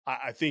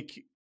 I think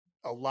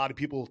a lot of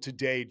people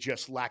today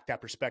just lack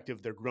that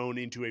perspective. They're grown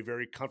into a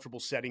very comfortable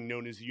setting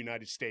known as the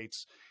United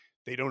States.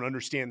 They don't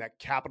understand that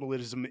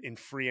capitalism and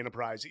free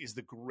enterprise is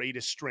the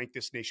greatest strength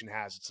this nation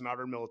has. It's not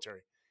our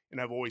military.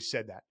 And I've always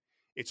said that.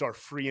 It's our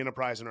free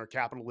enterprise and our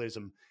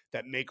capitalism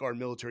that make our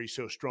military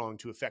so strong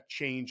to affect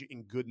change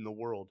and good in the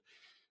world.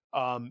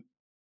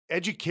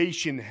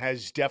 Education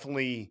has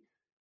definitely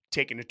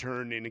taken a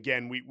turn. And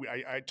again,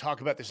 I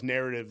talk about this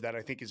narrative that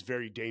I think is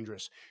very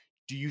dangerous.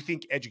 Do you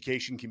think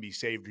education can be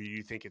saved, or do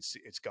you think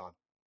it's gone?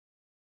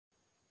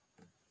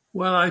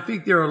 Well, I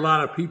think there are a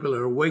lot of people that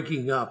are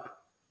waking up.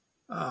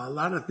 A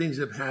lot of things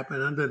have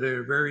happened under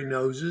their very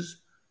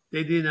noses.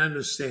 They didn't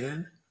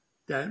understand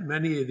that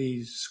many of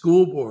these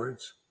school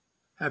boards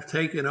have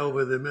taken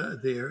over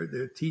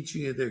their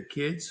teaching of their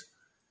kids.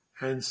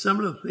 And some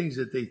of the things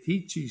that they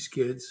teach these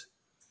kids,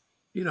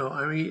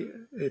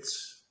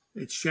 it's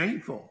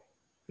shameful.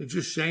 It's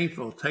just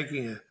shameful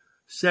taking a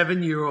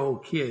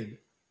 7-year-old kid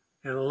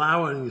and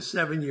allowing a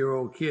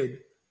 7-year-old kid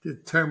to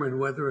determine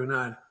whether or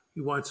not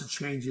he wants to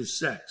change his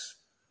sex.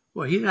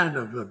 Well, he doesn't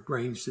have the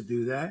brains to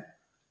do that.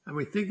 I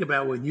mean, think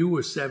about when you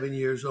were 7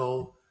 years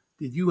old.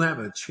 Did you have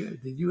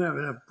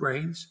enough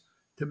brains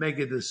to make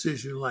a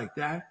decision like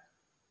that?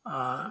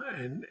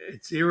 And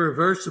it's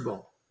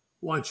irreversible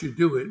once you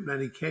do it in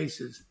many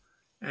cases.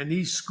 And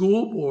these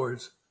school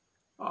boards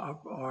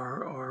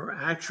are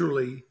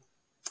actually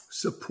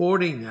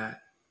supporting that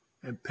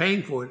and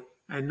paying for it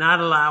and not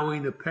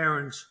allowing the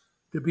parents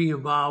to be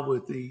involved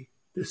with the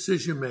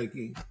decision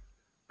making.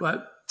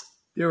 But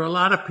there are a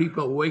lot of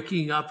people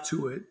waking up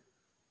to it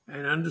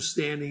and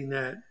understanding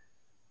that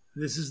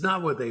this is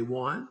not what they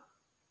want.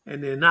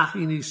 And they're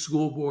knocking these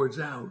school boards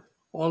out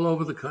all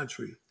over the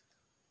country.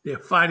 They're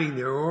fighting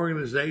their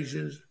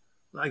organizations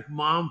like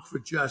Mom for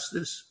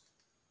Justice,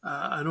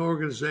 an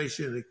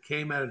organization that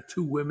came out of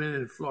 2 women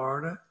in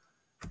Florida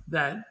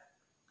that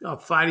are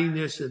fighting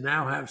this and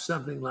now have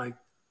something like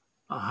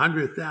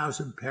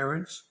 100,000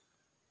 parents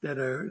that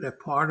are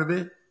part of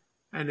it.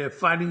 And they're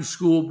fighting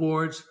school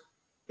boards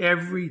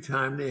every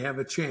time they have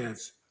a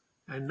chance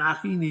and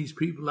knocking these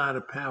people out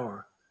of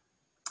power.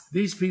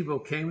 These people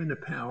came into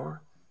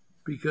power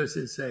because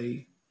it's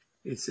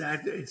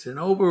an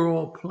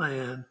overall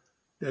plan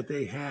that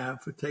they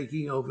have for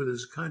taking over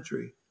this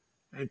country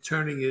and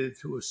turning it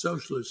into a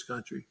socialist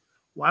country.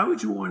 Why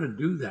would you want to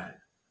do that?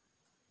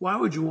 Why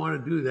would you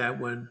want to do that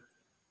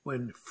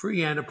when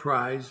free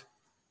enterprise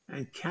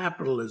and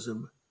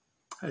capitalism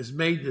has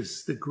made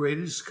this the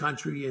greatest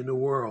country in the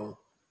world,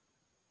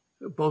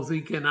 both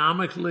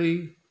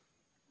economically,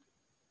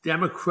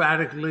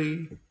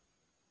 democratically,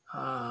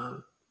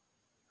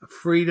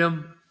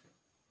 freedom,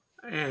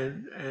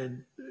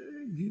 and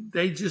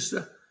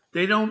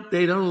they don't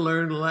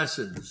learn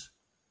lessons.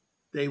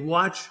 They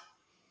watch.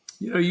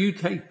 You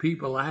take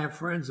people. I have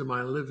friends of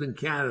mine who live in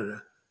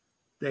Canada.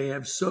 They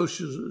have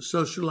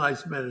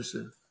socialized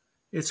medicine.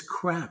 It's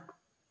crap.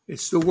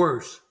 It's the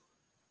worst.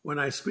 When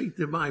I speak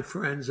to my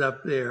friends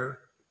up there,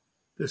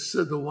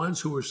 the ones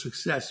who are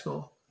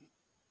successful,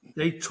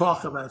 they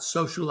talk about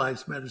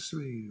socialized medicine,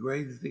 the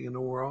greatest thing in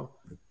the world.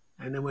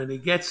 And then when they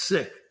get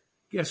sick,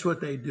 guess what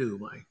they do,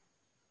 Mike?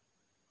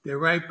 They're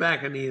right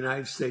back in the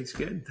United States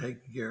getting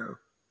taken care of.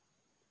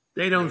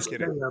 They don't stay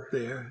up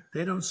there.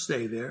 They don't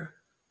stay there.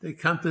 they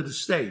come to the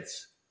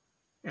States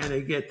and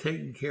they get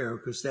taken care of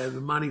because they have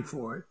the money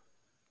for it.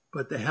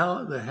 But the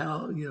hell,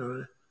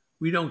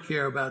 we don't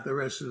care about the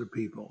rest of the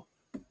people.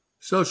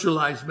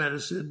 Socialized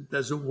medicine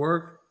doesn't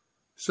work.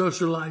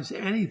 Socialized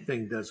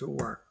anything doesn't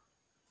work.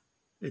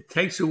 It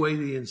takes away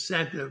the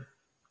incentive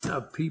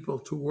of people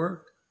to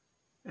work.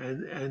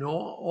 And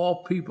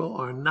all people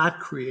are not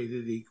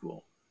created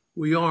equal.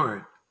 We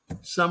aren't.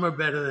 Some are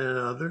better than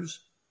others.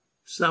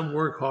 Some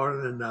work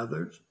harder than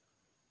others.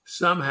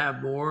 Some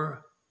have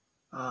more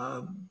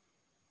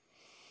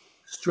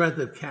strength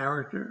of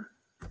character.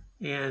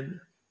 And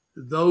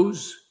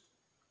those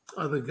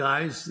are the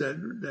guys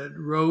that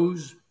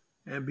rose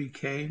and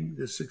became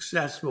the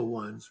successful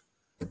ones.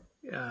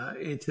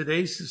 In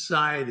today's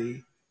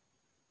society,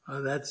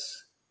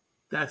 that's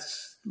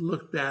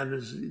looked at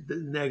as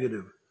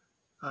negative.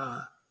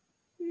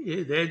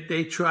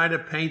 They try to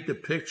paint the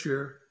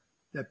picture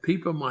that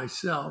people,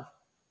 myself,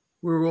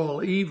 we're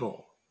all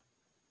evil,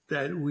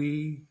 that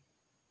we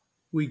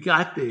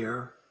got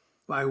there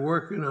by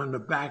working on the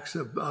backs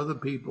of other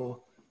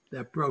people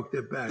that broke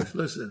their backs.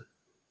 Listen,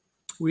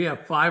 we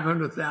have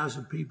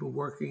 500,000 people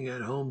working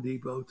at Home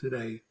Depot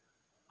today.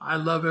 I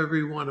love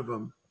every one of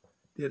them.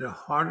 They're the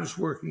hardest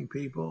working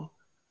people.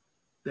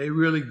 They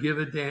really give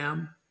a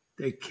damn.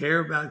 They care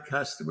about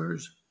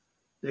customers.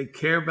 They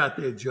care about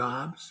their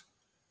jobs.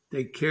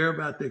 They care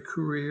about their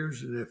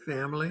careers and their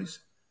families.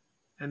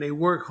 And they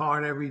work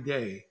hard every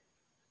day.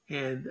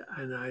 And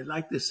I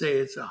like to say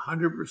it's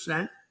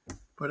 100%,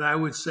 but I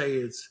would say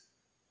it's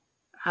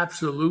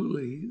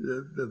absolutely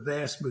the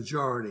vast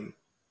majority.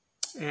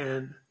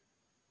 And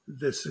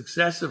the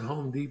success of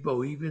Home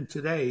Depot, even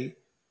today,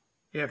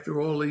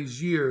 after all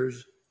these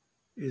years,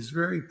 is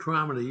very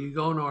prominent. You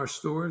go in our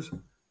stores,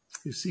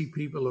 you see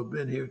people who have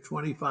been here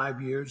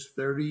 25 years,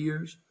 30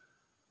 years.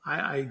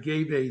 I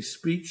gave a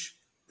speech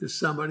to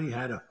somebody who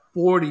had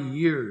 40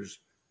 years.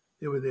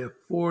 They were there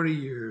 40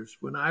 years.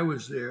 When I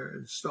was there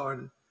and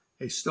started,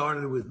 they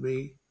started with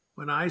me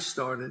when I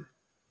started,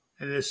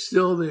 and they're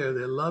still there.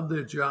 They love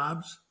their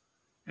jobs,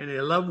 and they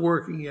love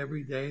working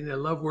every day, and they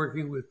love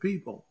working with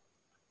people.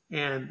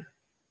 And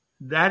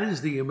that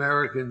is the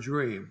American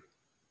dream.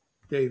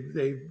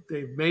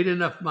 They've made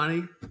enough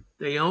money.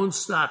 They own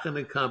stock in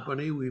the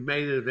company. We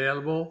made it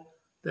available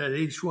that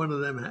each one of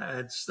them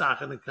had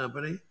stock in the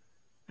company,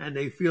 and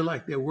they feel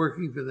like they're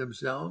working for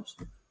themselves.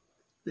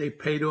 They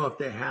paid off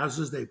their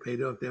houses. They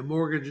paid off their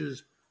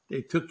mortgages.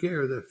 They took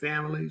care of their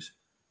families.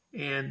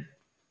 And,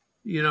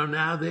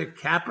 now they're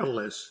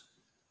capitalists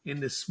in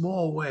this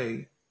small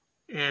way,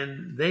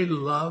 and they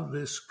love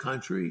this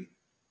country,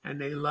 and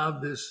they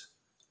love this.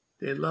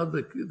 They love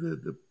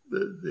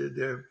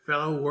their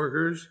fellow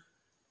workers,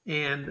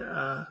 and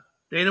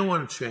they don't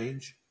want to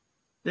change.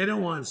 They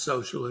don't want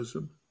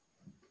socialism.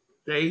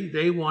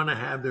 They want to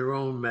have their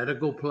own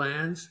medical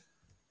plans.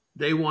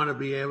 They want to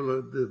be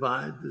able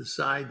to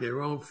decide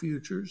their own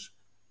futures,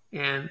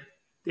 and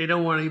they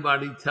don't want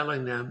anybody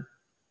telling them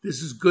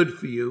this is good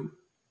for you,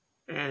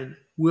 and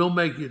we'll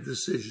make your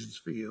decisions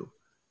for you.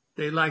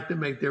 They like to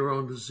make their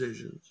own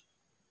decisions.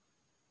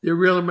 They're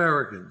real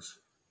Americans.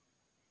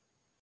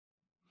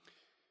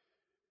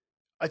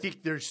 I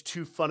think there's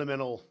two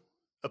fundamental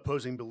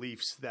opposing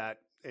beliefs that,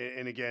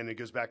 and again, it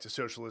goes back to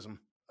socialism,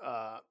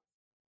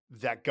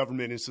 that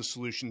government is the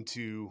solution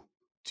to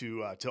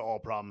all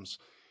problems.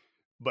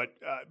 But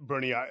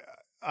Bernie,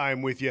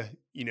 I'm with you.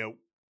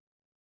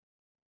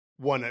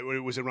 One, it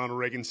was Ronald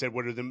Reagan said,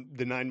 "What are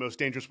the 9 most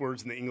dangerous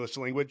words in the English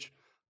language?"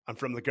 I'm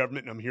from the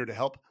government, and I'm here to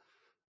help.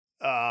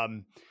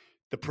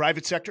 The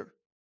private sector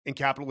and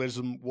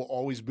capitalism will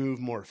always move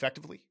more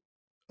effectively,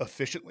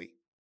 efficiently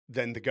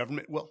than the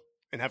government will.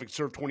 And having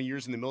served 20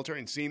 years in the military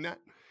and seeing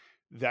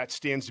that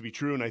stands to be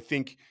true. And I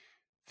think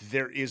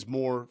there is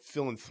more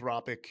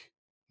philanthropic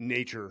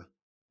nature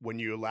when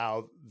you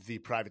allow the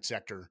private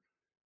sector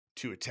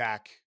to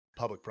attack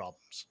public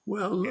problems.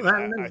 Well,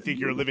 I think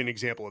you're a living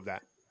example of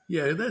that.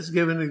 Yeah, let's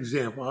give an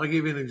example. I'll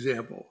give you an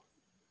example.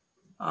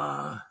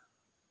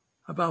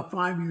 About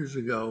 5 years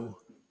ago,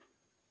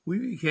 we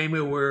became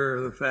aware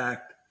of the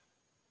fact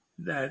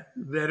that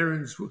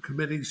veterans were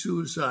committing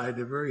suicide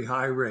at a very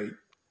high rate,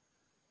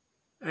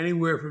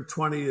 anywhere from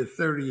 20 to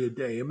 30 a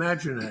day.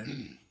 Imagine that,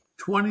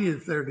 20 to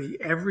 30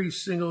 every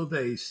single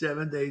day,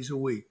 7 days a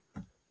week.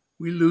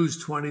 We lose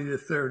 20 to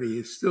 30.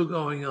 It's still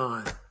going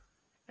on.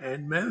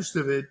 And most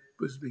of it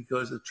was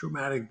because of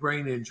traumatic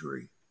brain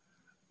injury,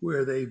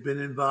 where they've been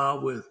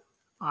involved with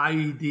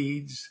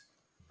IEDs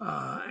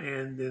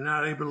and they're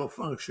not able to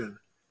function.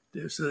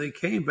 So they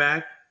came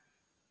back.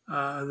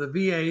 The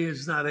VA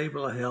is not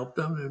able to help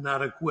them. They're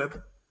not equipped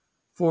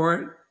for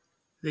it.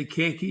 They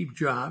can't keep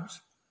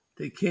jobs.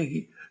 They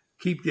can't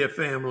keep their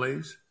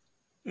families.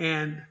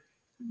 And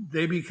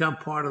they become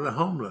part of the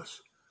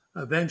homeless.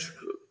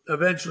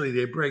 Eventually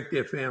they break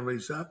their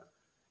families up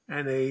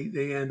and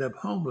they end up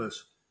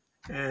homeless.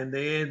 And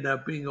they end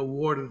up being a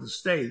ward of the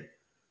state.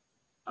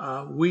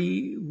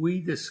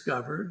 We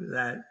discovered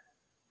that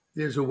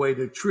there's a way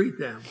to treat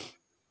them.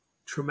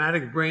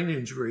 Traumatic brain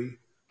injury,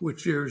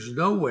 which there's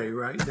no way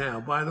right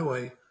now. By the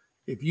way,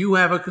 If you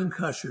have a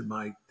concussion,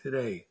 Mike,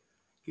 today,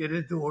 get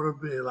into an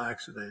automobile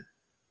accident,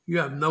 you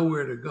have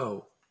nowhere to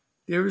go.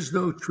 There is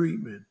no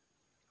treatment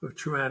for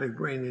traumatic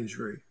brain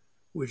injury,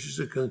 which is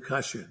a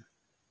concussion.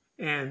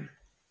 And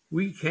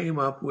we came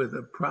up with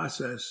a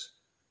process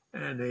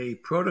and a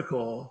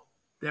protocol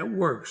that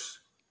works.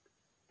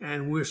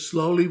 And we're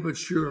slowly but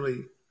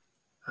surely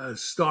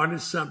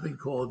started something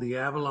called the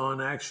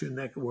Avalon Action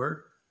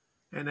Network.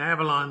 And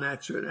Avalon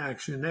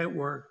Action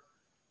Network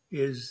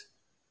is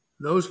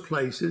those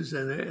places,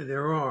 and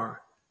there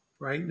are.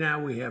 Right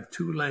now we have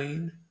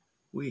Tulane,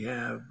 we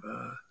have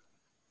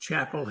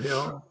Chapel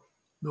Hill,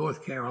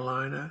 North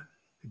Carolina,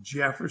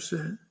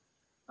 Jefferson,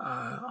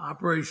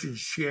 Operation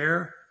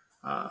Share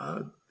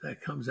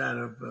that comes out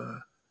of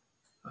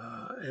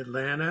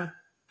Atlanta.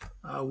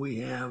 We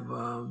have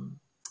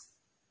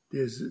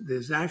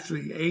there's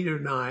actually 8 or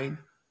 9.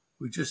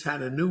 We just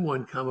had a new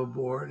one come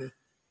aboard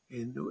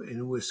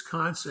in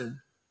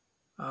Wisconsin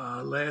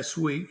last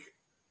week.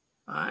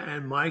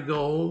 And my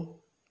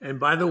goal, and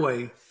by the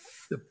way,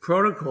 the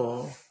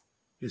protocol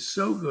is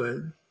so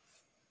good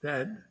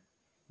that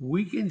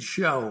we can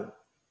show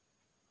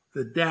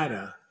the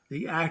data,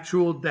 the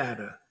actual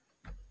data,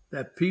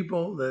 that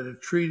people that are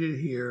treated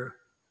here,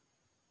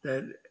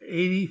 that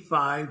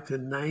 85 to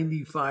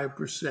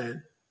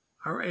 95%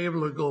 are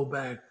able to go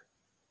back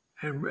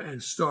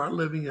and start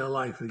living their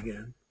life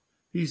again.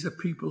 These are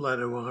people that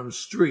are on the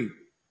street,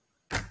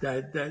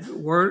 that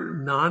were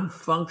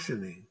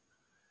non-functioning,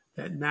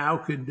 that now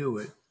can do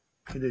it.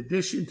 In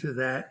addition to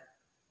that,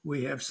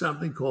 we have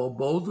something called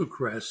Boulder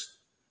Crest,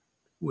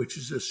 which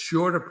is a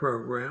shorter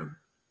program,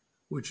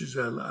 which is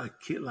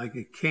like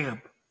a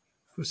camp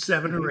for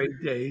 7 or 8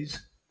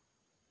 days.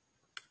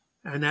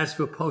 And that's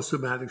for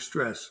post-traumatic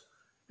stress.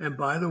 And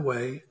by the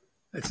way,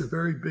 it's a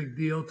very big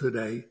deal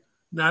today,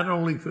 not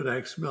only for the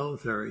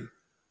ex-military,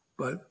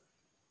 but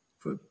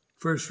for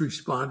first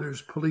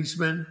responders,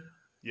 policemen.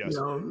 Yes.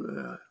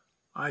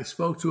 I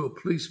spoke to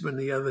a policeman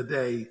the other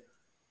day.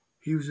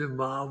 He was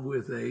involved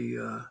with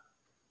there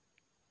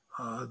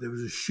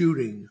was a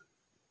shooting,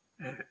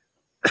 and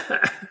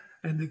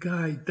the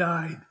guy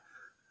died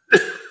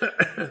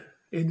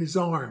in his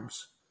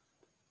arms.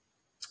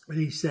 And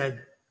he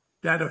said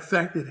that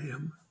affected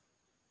him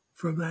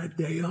from that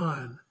day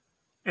on.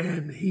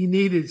 And he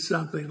needed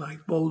something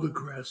like Boulder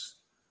Crest.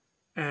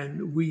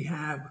 And we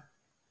have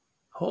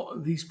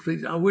these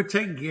police. We're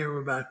taking care of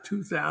about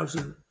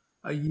 2,000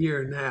 a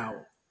year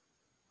now.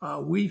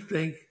 We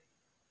think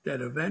that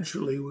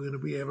eventually we're going to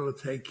be able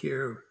to take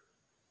care of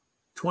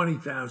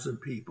 20,000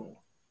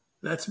 people.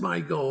 That's my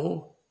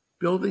goal,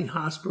 building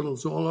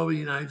hospitals all over the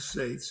United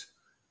States.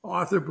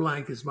 Arthur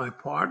Blank is my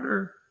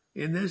partner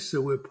in this, so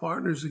we're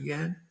partners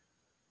again.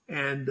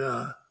 And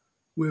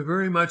we're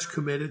very much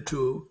committed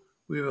to,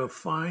 we have a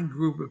fine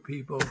group of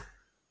people,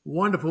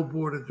 wonderful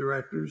board of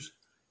directors,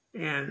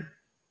 and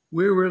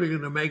we're really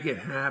going to make it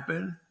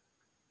happen.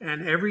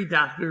 And every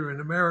doctor in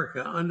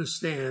America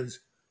understands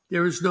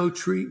there is no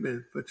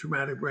treatment for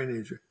traumatic brain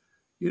injury.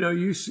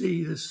 You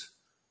see this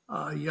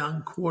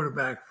young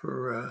quarterback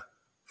for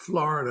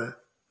Florida,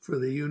 for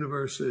the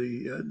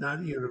university, not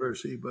the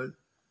university, but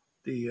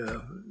the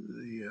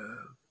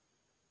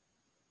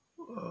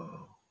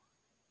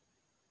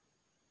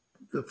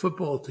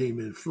football team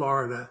in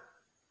Florida,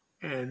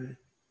 and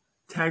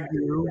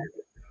Tagliabue,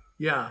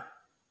 yeah,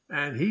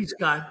 and he's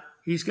got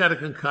a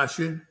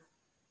concussion,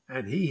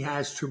 and he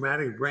has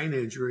traumatic brain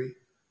injury,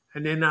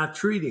 and they're not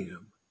treating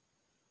him.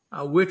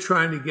 We're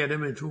trying to get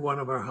him into one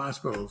of our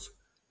hospitals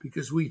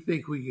because we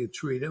think we can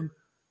treat him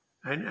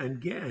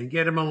and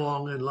get him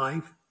along in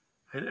life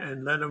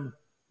and let him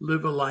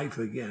live a life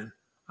again.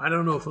 I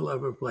don't know if he'll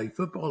ever play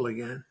football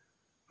again,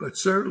 but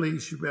certainly he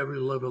should be able to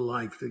live a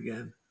life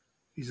again.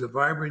 He's a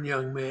vibrant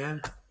young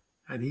man,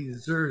 and he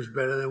deserves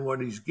better than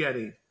what he's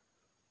getting.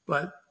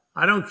 But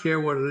I don't care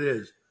what it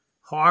is.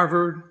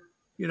 Harvard,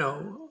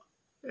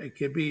 it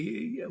could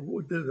be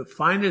the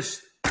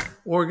finest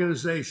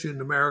organization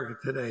in America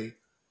today.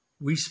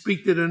 We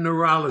speak to the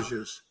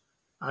neurologist.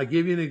 I'll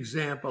give you an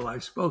example. I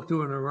spoke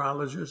to a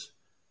neurologist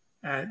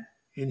in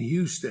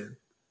Houston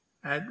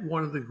at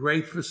one of the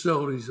great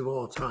facilities of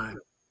all time.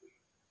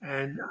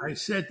 And I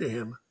said to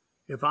him,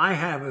 if I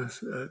have a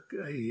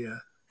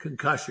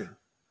concussion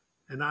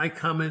and I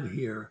come in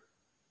here,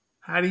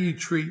 how do you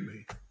treat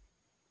me?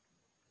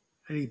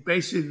 And he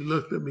basically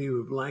looked at me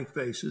with blank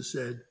face and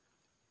said,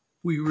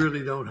 we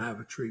really don't have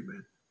a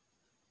treatment.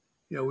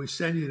 We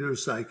send you to a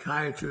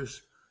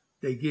psychiatrist.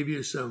 They give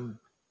you some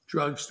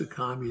drugs to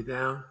calm you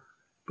down,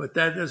 but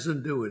that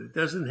doesn't do it. It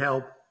doesn't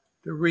help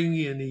the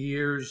ringing in the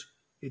ears.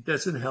 It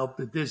doesn't help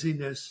the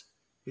dizziness.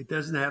 It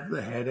doesn't have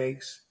the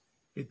headaches.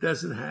 It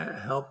doesn't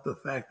help the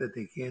fact that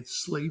they can't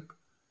sleep.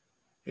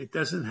 It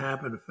doesn't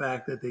happen the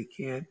fact that they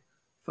can't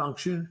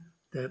function,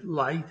 that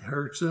light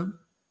hurts them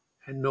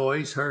and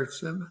noise hurts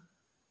them.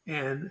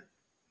 And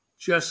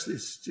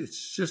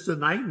it's just a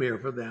nightmare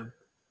for them.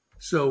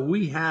 So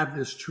we have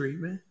this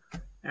treatment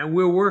and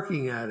we're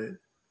working at it.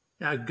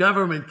 Now,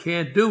 government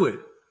can't do it.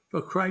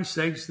 For Christ's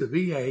sakes, the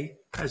VA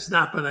has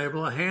not been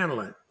able to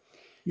handle it.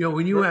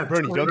 When you have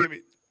Bernie,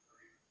 20,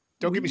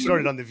 don't get me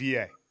started on the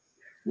VA.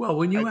 Well,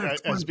 when you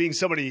have 20, as being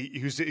somebody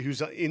who's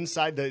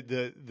inside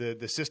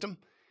the system,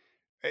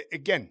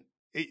 again,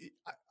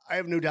 I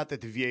have no doubt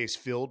that the VA is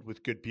filled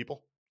with good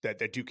people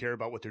that do care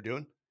about what they're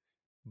doing.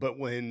 But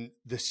when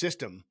the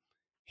system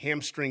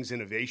hamstrings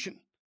innovation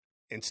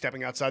and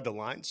stepping outside the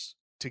lines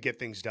to get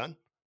things done,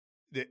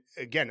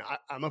 again,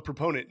 I'm a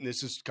proponent, and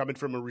this is coming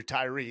from a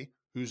retiree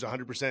who's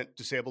 100%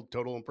 disabled,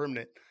 total and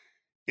permanent,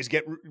 is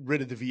get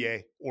rid of the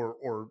VA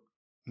or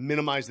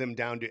minimize them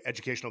down to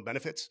educational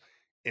benefits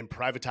and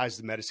privatize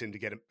the medicine to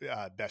get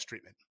best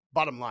treatment.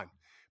 Bottom line.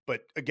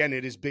 But again,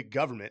 it is big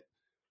government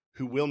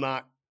who will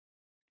not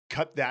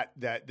cut that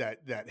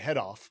head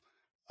off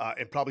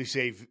and probably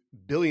save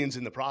billions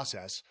in the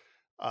process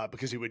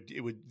because they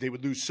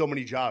would lose so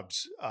many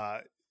jobs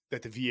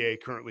that the VA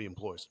currently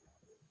employs.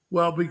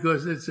 Well,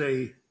 because it's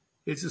a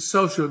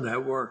social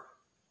network,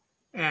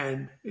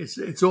 and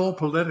it's all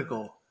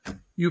political.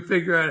 You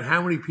figure out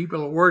how many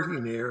people are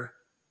working there.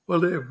 Well,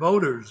 they're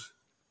voters.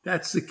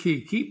 That's the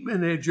key. Keep them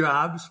in their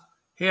jobs.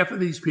 Half of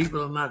these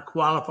people are not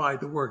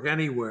qualified to work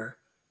anywhere,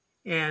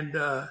 and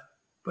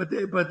but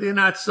they're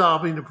not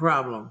solving the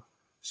problem.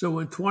 So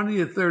when 20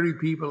 or 30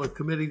 people are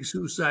committing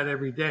suicide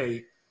every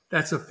day,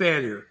 that's a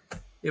failure.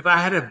 If I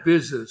had a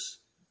business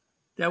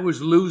that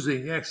was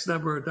losing X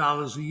number of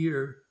dollars a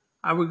year,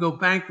 I would go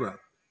bankrupt.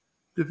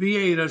 The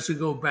VA doesn't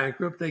go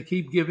bankrupt. They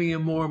keep giving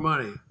him more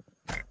money.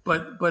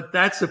 But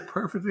that's a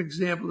perfect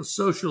example of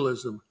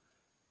socialism.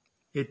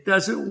 It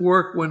doesn't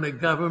work when the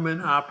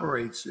government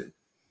operates it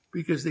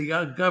because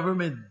the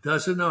government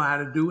doesn't know how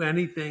to do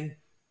anything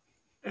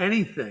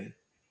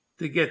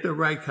to get the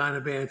right kind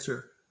of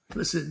answer.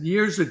 Listen,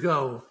 years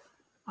ago,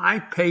 I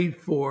paid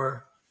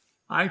for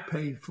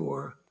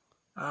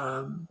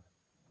after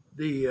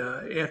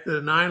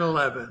the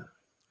 9/11,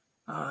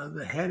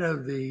 the head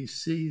of the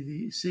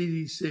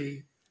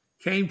CDC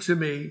came to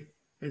me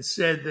and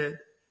said that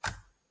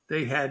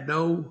they had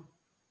no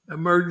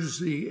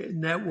emergency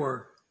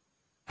network,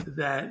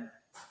 that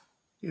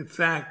in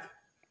fact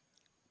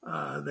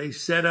they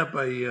set up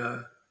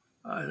an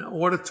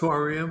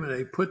auditorium and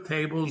they put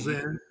tables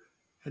in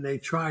and they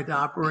tried to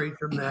operate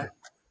from that.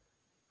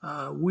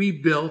 We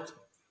built,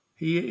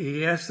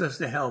 he asked us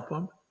to help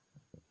him.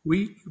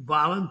 We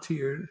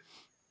volunteered.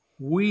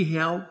 We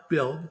helped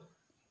build.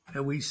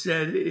 And we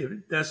said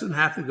it doesn't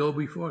have to go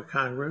before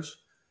Congress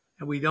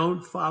and we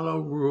don't follow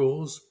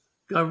rules,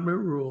 government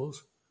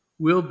rules.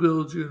 We'll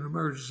build you an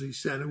emergency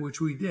center,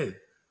 which we did.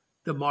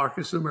 The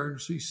Marcus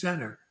Emergency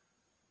Center,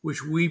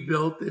 which we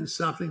built in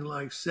something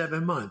like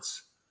 7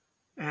 months.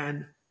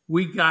 And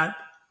we got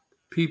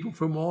people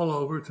from all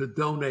over to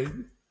donate,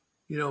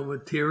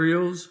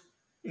 materials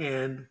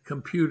and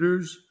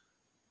computers.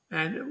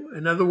 And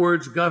in other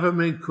words,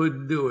 government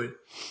couldn't do it.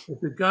 If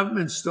the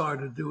government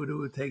started to do it, it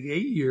would take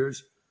 8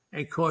 years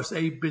and cost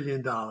 $8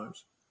 billion.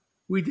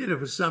 We did it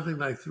for something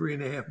like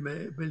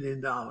 $3.5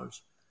 billion.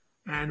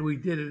 And we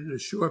did it in a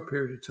short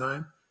period of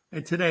time.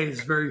 And today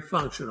it's very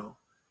functional.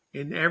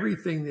 In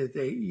everything that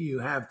you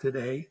have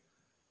today,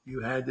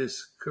 you had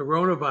this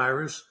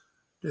coronavirus,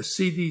 the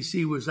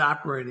CDC was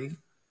operating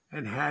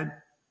and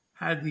had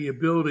the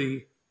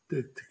ability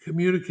to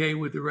communicate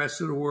with the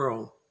rest of the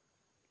world.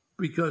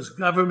 Because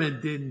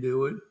government didn't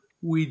do it,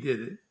 we did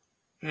it.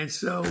 And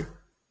so,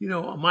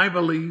 my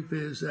belief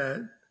is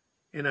that,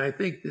 and I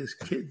think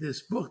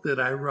this book that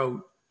I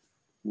wrote,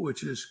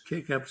 which is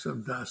Kick Up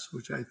Some Dust,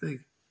 which I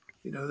think,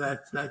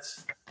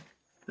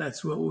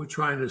 that's what we're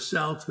trying to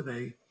sell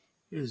today,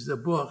 is the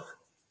book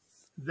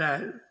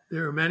that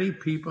there are many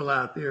people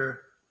out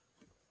there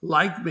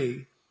like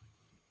me.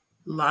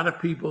 A lot of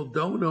people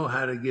don't know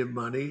how to give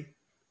money.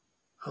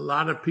 A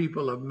lot of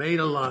people have made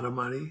a lot of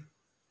money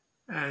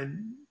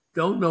and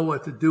don't know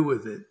what to do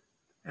with it.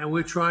 And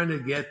we're trying to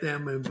get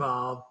them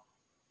involved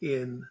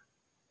in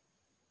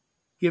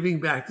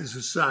giving back to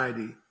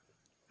society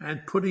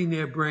and putting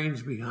their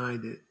brains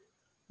behind it,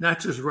 not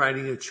just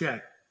writing a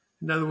check.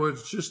 In other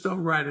words, just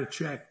don't write a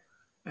check.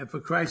 And for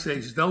Christ's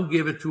sakes, don't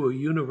give it to a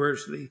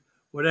university,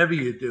 whatever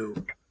you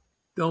do.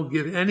 Don't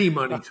give any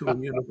money to a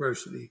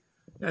university.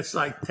 That's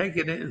like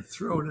taking it and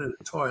throwing it in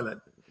the toilet,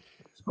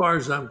 as far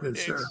as I'm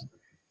concerned.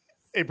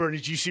 Hey, Bernie,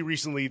 did you see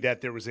recently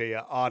that there was a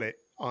audit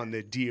on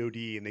the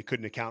DOD and they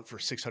couldn't account for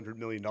 $600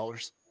 million?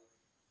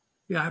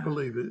 Yeah, I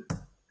believe it.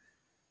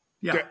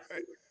 Yeah.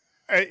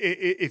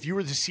 If you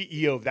were the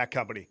CEO of that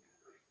company,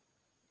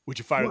 would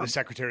you fire the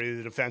Secretary of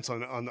the Defense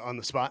on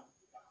the spot?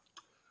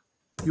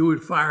 You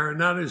would fire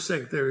not a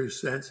Secretary of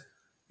Defense.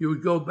 You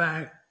would go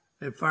back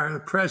and fire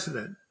the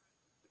president.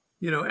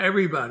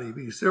 Everybody,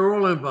 because they're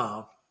all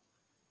involved.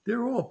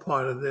 They're all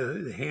part of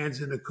the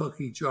hands in the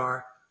cookie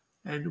jar.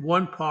 And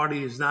one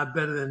party is not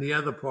better than the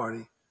other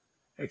party,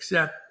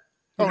 except,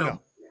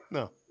 no.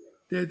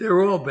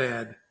 They're all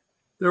bad.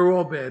 They're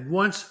all bad.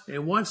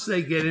 Once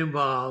they get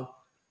involved,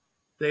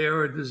 they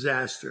are a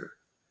disaster.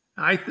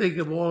 I think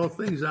of all the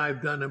things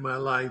I've done in my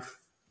life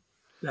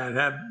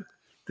that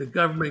the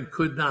government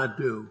could not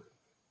do.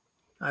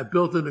 I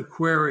built an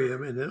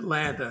aquarium in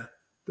Atlanta,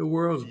 the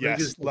world's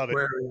biggest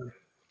aquarium.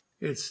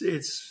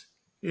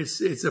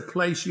 It's a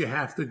place you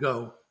have to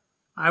go.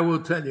 I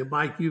will tell you,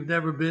 Mike, you've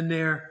never been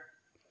there.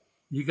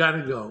 You got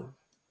to go.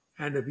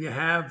 And if you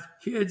have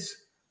kids,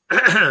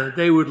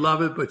 they would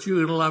love it, but you're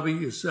going to love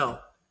it yourself.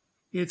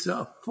 It's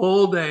a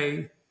full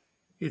day.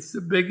 It's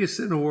the biggest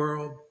in the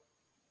world.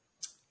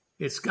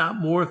 It's got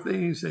more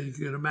things than you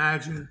can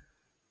imagine.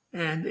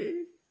 And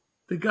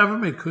the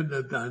government couldn't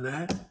have done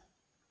that.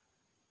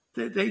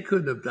 They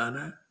couldn't have done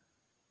that.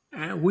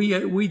 And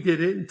we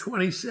did it in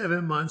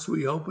 27 months.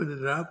 We opened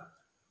it up.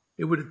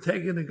 It would have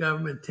taken the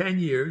government 10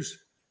 years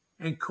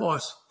and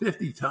cost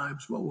 50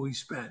 times what we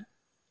spent.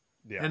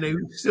 Yeah, and they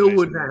still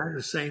wouldn't have had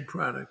the same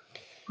product.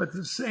 But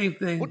the same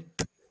thing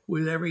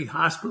with every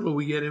hospital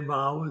we get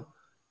involved with.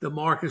 The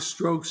Marcus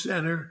Stroke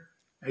Center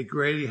at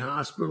Grady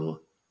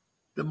Hospital,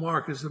 the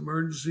Marcus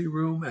Emergency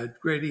Room at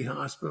Grady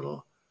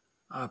Hospital,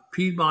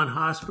 Piedmont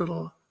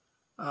Hospital,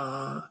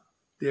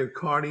 their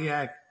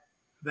Cardiac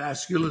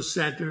Vascular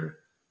Center.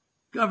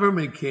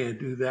 Government can't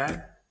do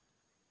that.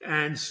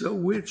 And so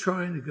we're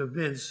trying to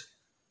convince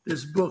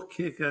this book,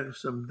 Kick Up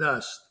Some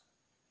Dust,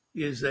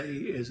 is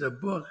a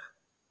book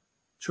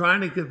trying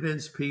to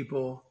convince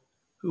people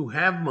who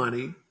have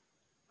money,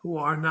 who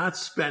are not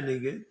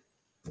spending it.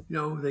 You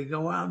know, they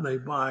go out and they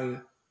buy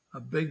a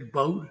big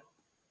boat,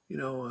 you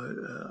know,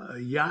 a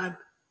yacht,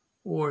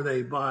 or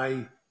they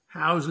buy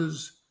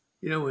houses,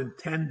 you know, in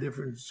 10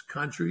 different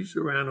countries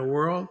around the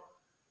world,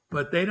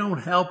 but they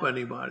don't help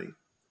anybody.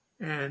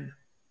 And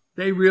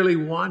they really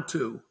want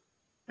to.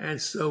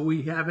 And so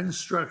we have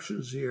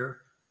instructions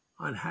here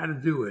on how to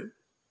do it.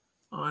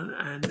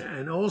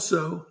 And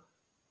also,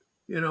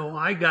 you know,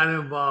 I got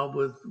involved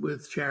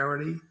with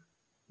charity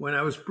when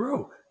I was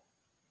broke.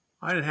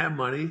 I didn't have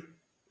money.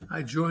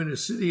 I joined the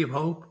City of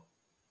Hope,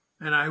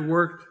 and I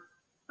worked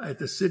at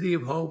the City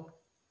of Hope.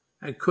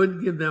 I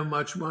couldn't give them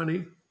much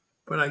money,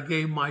 but I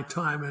gave my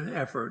time and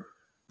effort.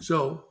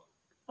 So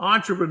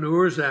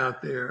entrepreneurs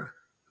out there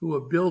who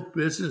have built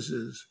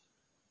businesses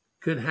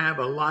can have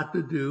a lot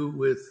to do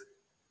with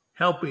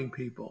helping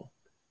people.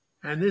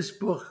 And this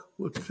book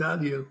will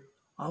tell you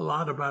a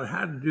lot about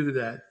how to do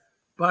that.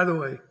 By the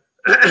way,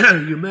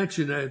 you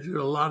mentioned that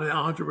a lot of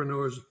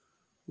entrepreneurs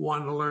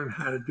want to learn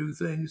how to do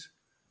things.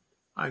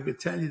 I could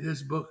tell you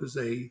this book is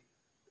a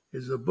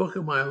book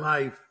of my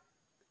life,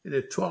 and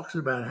it talks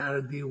about how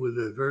to deal with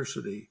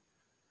adversity.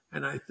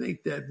 And I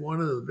think that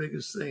one of the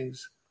biggest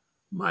things,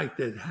 Mike,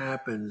 that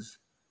happens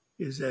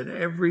is that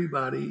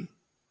everybody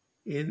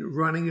in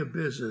running a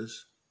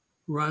business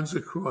runs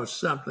across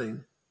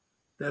something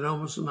that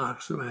almost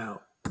knocks them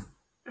out.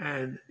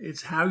 And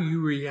it's how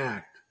you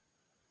react,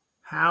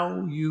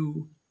 how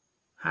you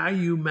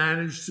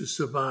manage to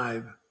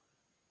survive.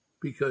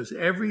 Because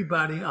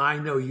everybody I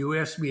know, you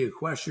asked me a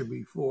question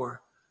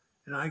before,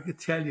 and I could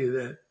tell you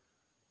that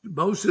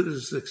most of the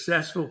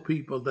successful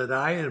people that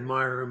I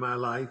admire in my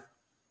life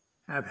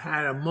have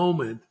had a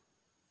moment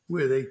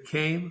where they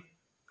came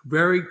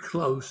very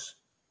close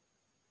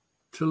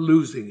to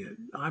losing it.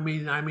 I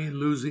mean,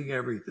 losing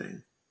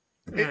everything.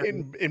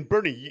 And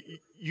Bernie,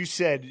 you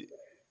said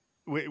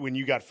when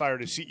you got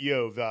fired as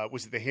CEO of,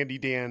 was it the Handy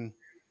Dan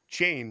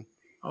chain?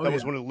 That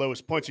was one of the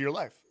lowest points of your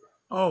life.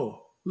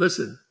 Oh,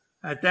 listen,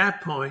 at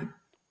that point,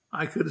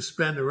 I could have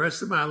spent the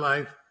rest of my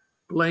life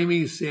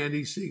blaming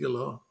Sandy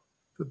Siegelaw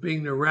for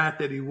being the rat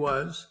that he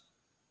was.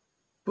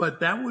 But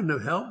that wouldn't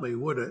have helped me,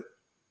 would it?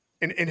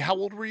 And how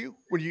old were you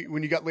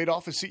when you got laid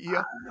off as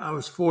CEO? I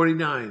was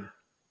 49.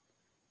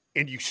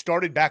 And you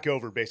started back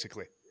over,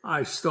 basically.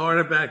 I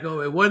started back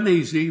over. It wasn't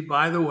easy,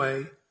 by the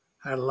way.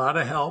 Had a lot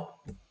of help.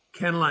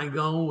 Ken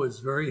Langone was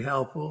very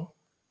helpful.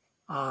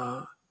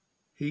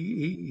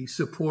 He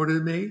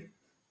supported me.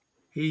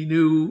 He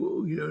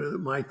knew, you know,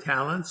 my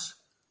talents.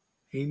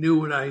 He knew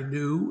what I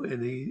knew,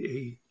 and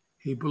he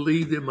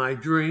believed in my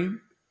dream.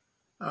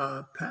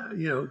 Arthur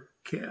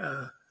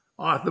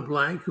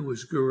Blank, who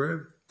was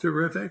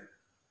terrific,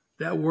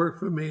 that worked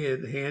for me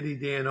at Handy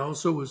Dan,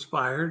 also was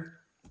fired,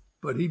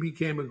 but he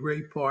became a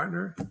great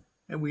partner,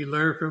 and we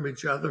learned from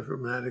each other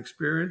from that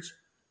experience,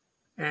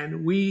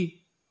 and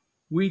we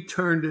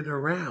turned it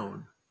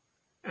around,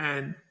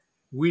 and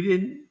we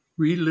didn't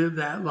relive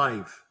that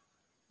life.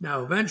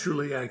 Now,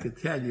 eventually, I could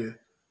tell you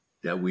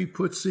that we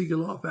put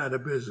Siegelaw out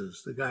of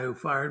business, the guy who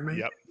fired me.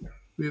 Yep.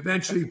 We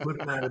eventually put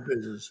him out of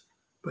business.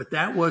 But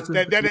that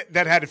wasn't...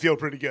 That had to feel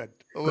pretty good,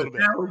 a little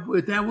bit.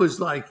 That was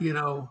like, you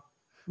know,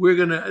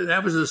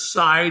 that was a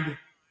side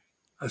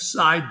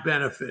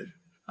benefit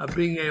of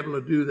being able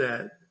to do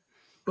that.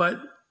 But,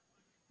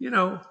 you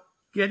know,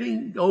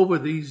 getting over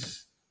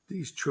these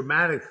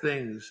traumatic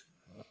things,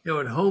 you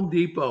know, at Home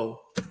Depot,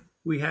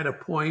 we had a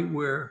point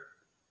where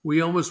we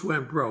almost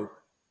went broke.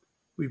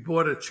 We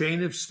bought a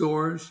chain of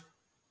stores.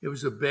 It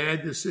was a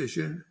bad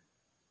decision,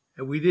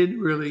 and we didn't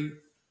really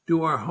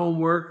do our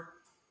homework,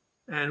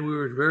 and we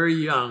were very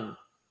young,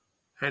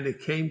 and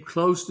it came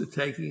close to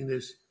taking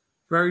this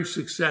very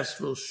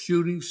successful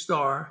shooting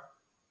star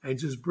and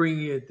just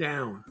bringing it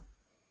down,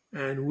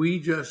 and we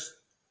just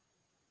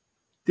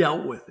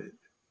dealt with it.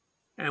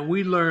 And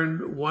we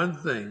learned one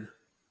thing: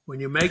 when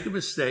you make a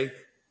mistake,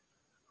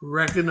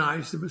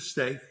 recognize the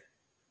mistake,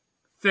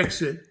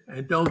 fix it,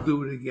 and don't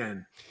do it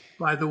again.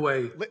 By the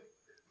way,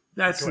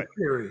 that's the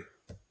theory.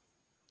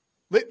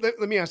 Let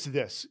me ask you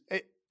this.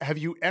 Have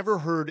you ever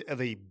heard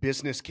of a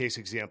business case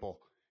example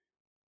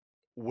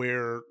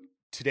where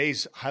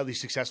today's highly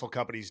successful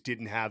companies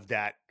didn't have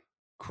that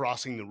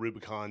crossing the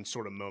Rubicon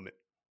sort of moment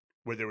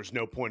where there was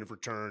no point of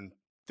return?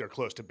 They're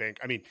close to bank.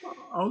 I mean,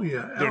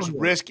 there's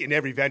risk in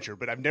every venture,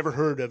 but I've never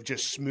heard of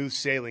just smooth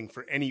sailing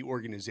for any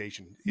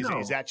organization.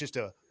 Is that just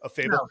a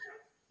fable?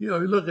 No.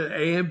 You look at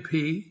AMP,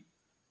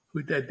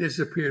 that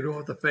disappeared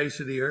off the face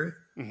of the earth.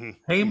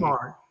 Mm-hmm.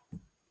 Kmart,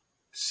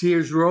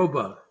 Sears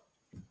Roebuck,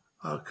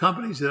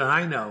 companies that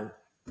I know,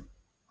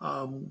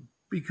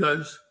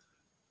 because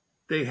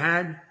they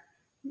had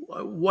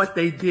what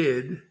they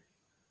did,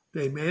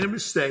 they made a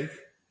mistake,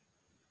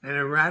 and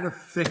instead of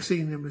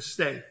fixing the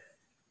mistake,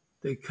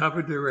 they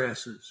covered their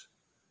asses.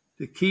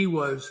 The key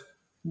was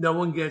no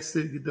one gets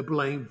the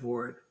blame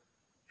for it.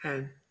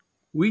 And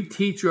we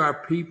teach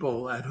our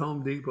people at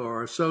Home Depot,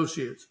 our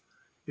associates,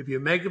 if you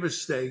make a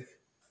mistake,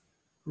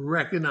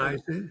 recognize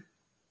it,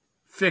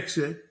 fix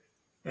it,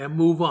 and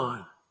move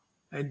on.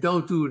 And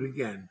don't do it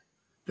again.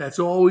 That's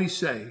all we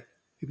say.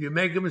 If you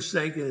make a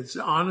mistake and it's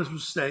an honest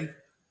mistake,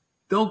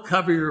 don't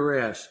cover your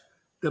ass.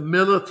 The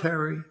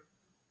military,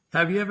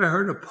 have you ever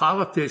heard a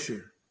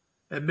politician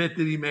admit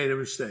that he made a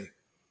mistake?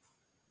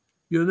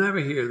 You'll never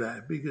hear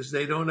that because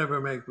they don't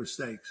ever make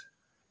mistakes.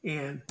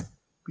 And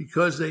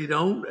because they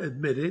don't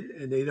admit it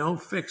and they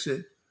don't fix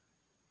it,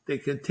 they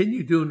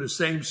continue doing the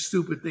same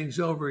stupid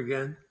things over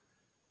again.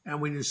 And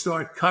when you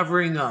start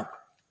covering up,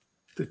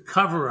 the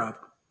cover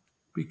up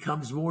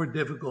becomes more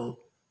difficult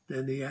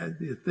than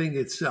the thing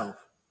itself.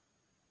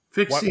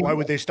 Why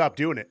would they stop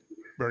doing it,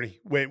 Bernie?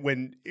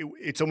 When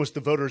it's almost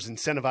the voters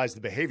incentivize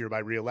the behavior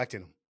by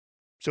reelecting them.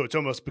 So it's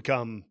almost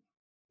become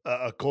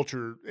a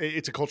culture.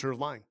 It's a culture of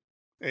lying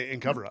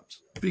and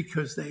cover-ups.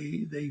 Because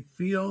they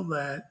feel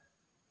that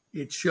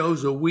it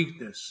shows a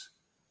weakness,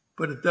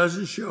 but it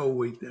doesn't show a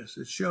weakness.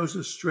 It shows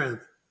a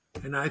strength.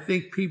 And I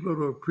think people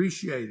will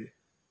appreciate it.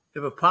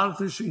 If a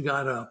politician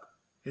got up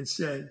and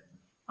said,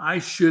 I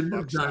shouldn't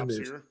have done this.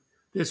 Here.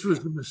 This was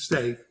a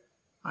mistake.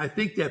 I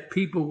think that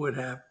people would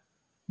have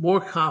more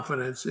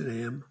confidence in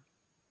him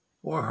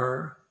or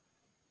her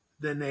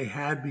than they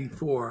had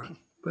before.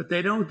 But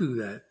they don't do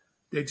that.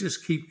 They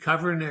just keep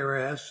covering their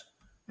ass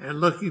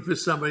and looking for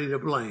somebody to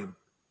blame.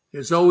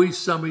 There's always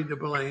somebody to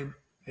blame.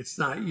 It's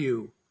not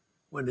you,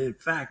 when in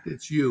fact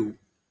it's you.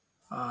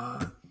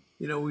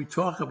 We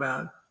talk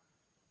about,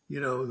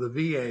 the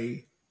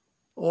VA,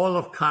 all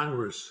of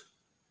Congress.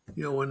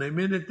 When the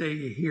minute they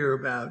hear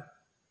about,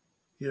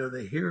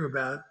 they hear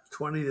about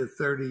 20 to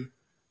 30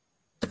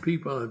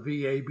 people at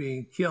VA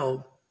being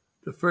killed,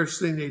 the first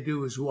thing they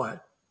do is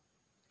what?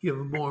 Give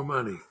them more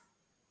money.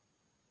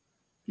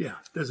 Yeah.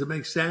 Does it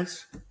make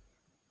sense?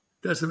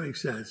 Doesn't make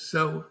sense.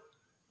 So,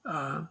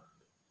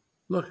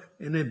 look,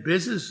 and in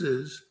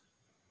business,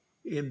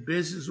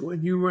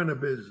 when you run a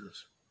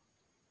business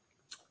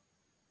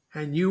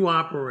and you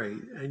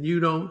operate and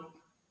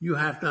you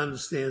have to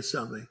understand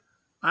something.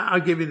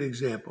 I'll give you an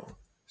example.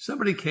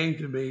 Somebody came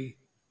to me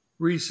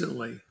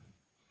recently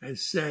and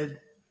said,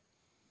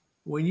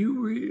 when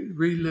you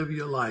relive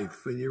your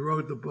life and you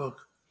wrote the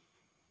book,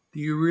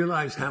 do you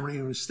realize how many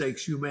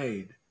mistakes you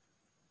made?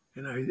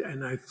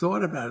 And I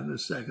thought about it in a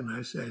second.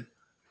 I said,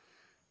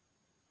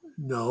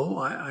 no,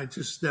 I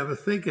just never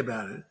think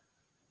about it.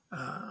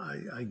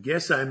 I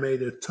guess I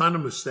made a ton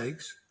of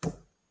mistakes.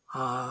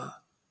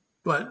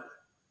 But,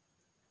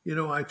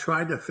 I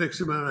tried to fix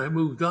them and I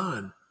moved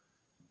on.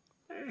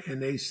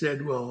 And they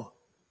said, well,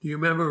 do you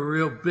remember a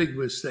real big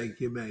mistake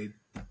you made?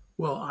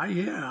 Well,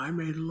 I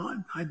made a lot.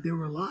 There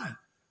were a lot.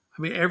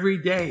 I mean, every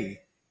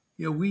day,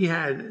 we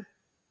had,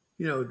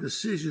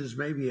 decisions,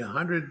 maybe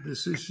 100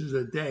 decisions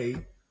a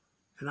day.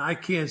 And I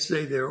can't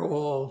say they're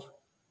all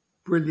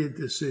brilliant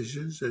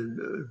decisions and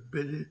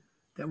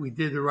that we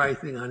did the right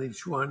thing on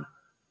each one.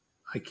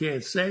 I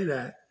can't say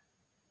that.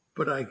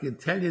 But I can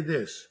tell you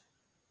this.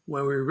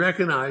 When we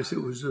recognized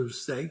it was a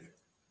mistake,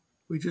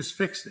 we just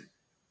fixed it.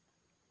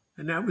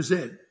 And that was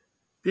it.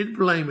 Didn't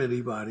blame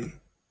anybody.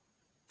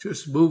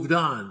 Just moved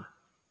on.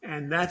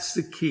 And that's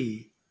the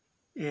key.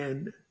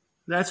 And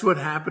that's what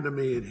happened to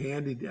me at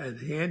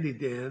Handy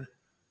Dan.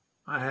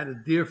 I had a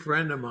dear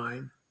friend of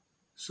mine,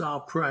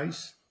 Saul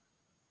Price,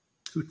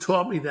 who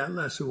taught me that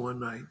lesson one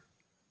night.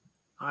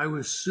 I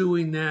was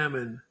suing them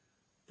and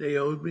they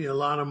owed me a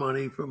lot of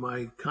money for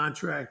my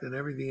contract and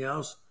everything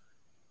else.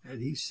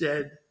 And he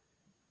said,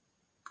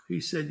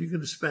 you're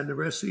going to spend the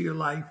rest of your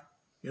life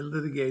in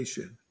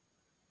litigation.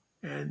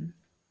 And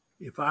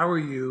if I were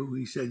you,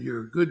 he said,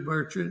 you're a good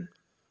merchant.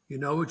 You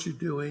know what you're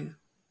doing.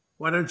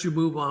 Why don't you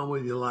move on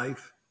with your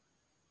life?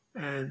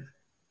 And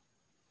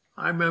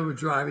I remember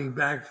driving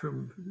back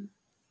from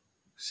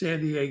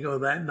San Diego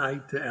that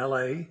night to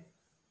LA.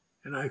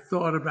 And I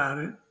thought about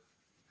it.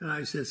 And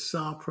I said,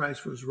 Saul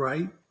Price was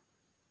right.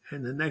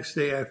 And the next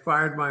day I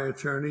fired my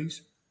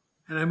attorneys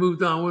and I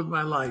moved on with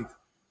my life.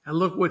 And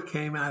look what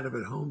came out of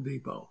it, Home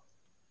Depot.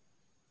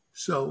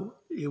 So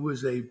it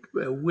was a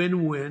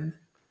win-win.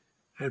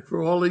 And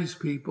for all these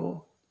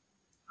people,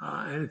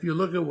 and if you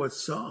look at what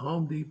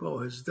Home Depot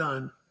has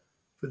done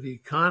for the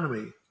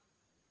economy,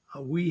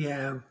 we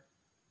have,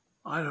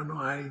 I don't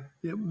know,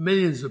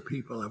 millions of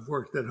people have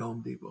worked at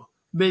Home Depot.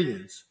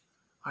 Millions.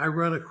 I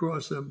run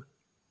across them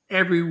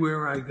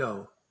everywhere I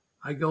go.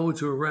 I go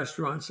into a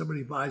restaurant,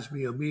 somebody buys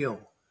me a meal,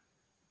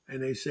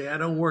 and they say, I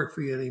don't work for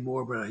you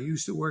anymore, but I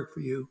used to work for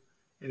you.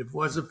 And if it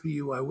wasn't for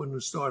you, I wouldn't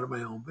have started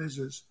my own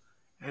business.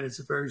 And it's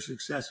a very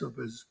successful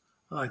business.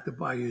 I like to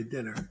buy you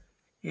dinner.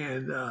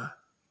 And,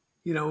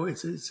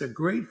 it's a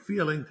great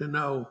feeling to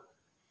know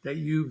that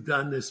you've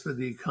done this for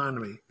the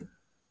economy.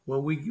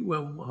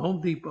 When Home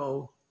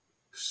Depot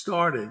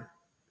started,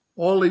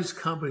 all these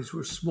companies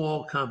were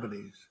small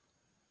companies.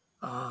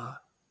 I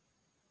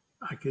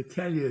could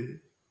tell you,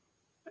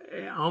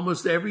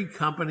 almost every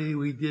company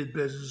we did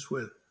business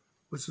with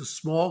was a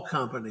small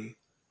company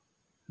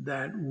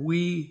that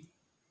we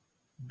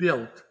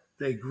built.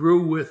 They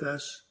grew with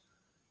us.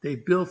 They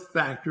built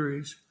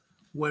factories.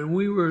 When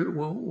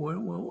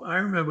I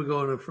remember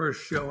going to the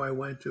first show I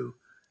went to,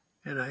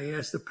 and I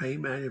asked the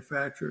paint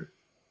manufacturer,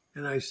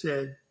 and I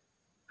said,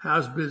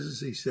 how's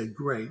business? He said,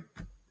 great.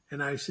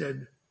 And I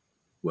said,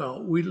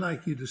 well, we'd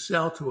like you to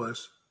sell to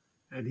us.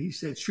 And he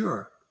said,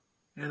 sure.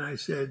 And I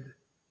said,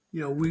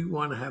 we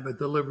want to have a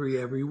delivery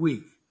every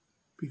week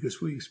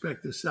because we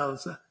expect to sell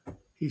it.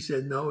 He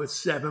said, no, it's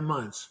 7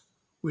 months.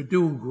 We're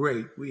doing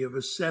great. We have a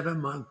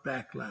 7-month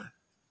backlog.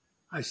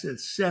 I said,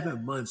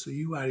 7 months? Are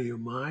you out of your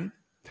mind?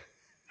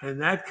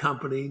 And that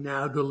company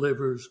now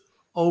delivers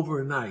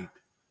overnight.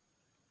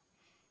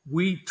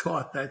 We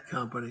taught that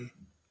company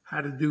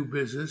how to do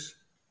business,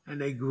 and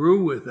they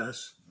grew with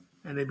us,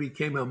 and they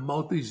became a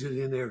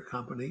multi-zillionaire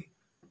company.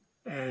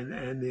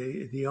 And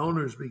the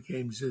owners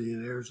became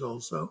zillionaires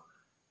also,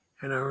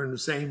 and are in the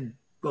same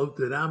boat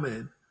that I'm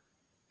in.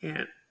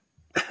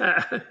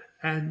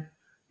 And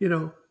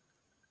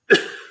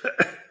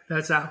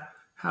that's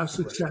how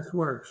success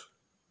works.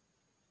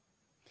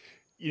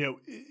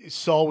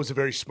 Saul was a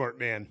very smart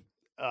man.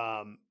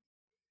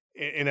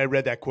 And I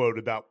read that quote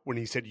about when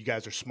he said, you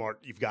guys are smart,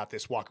 you've got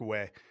this, walk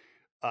away.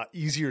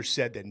 Easier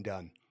said than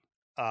done.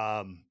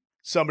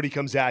 Somebody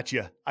comes at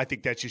you. I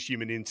think that's just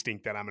human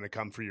instinct that I'm going to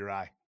come for your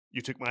eye.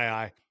 You took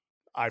my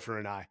eye for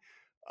an eye.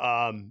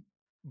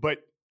 But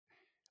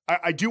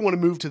I do want to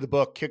move to the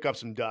book, Kick Up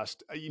Some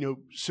Dust.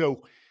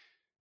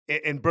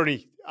 And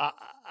Bernie,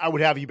 I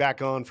would have you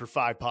back on for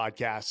 5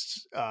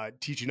 podcasts,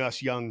 teaching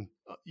us young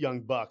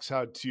bucks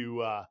how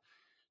to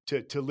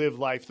live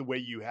life the way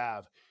you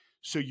have.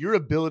 So your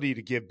ability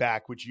to give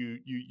back, which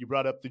you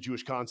brought up the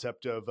Jewish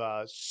concept of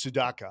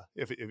tzedakah,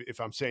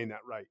 if I'm saying that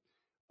right.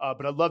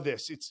 But I love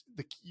this. It's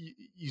the key,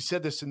 you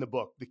said this in the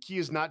book. The key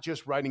is not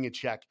just writing a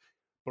check,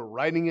 but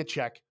writing a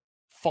check,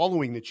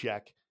 following the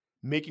check,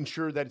 making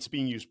sure that it's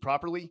being used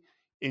properly,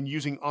 and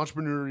using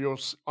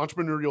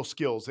entrepreneurial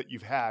skills that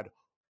you've had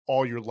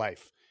all your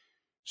life.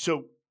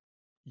 So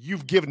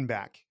you've given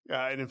back.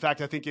 And in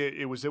fact, I think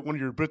it was at one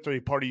of your birthday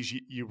parties,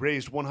 you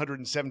raised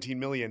 $117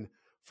 million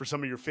for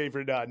some of your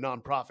favorite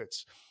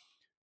nonprofits.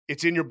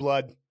 It's in your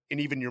blood. And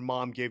even your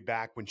mom gave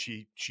back when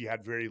she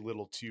had very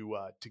little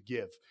to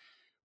give.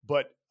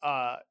 But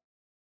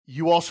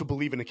you also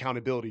believe in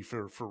accountability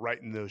for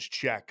writing those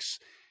checks.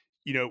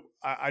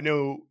 I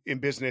know in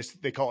business,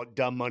 they call it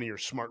dumb money or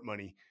smart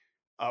money.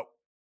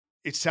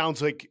 It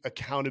sounds like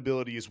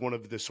accountability is one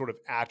of the sort of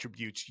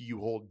attributes you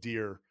hold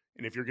dear.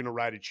 And if you're going to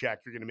write a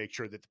check, you're going to make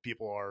sure that the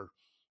people are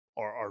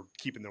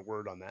keeping their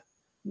word on that.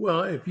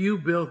 Well, if you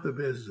built the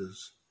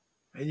business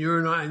and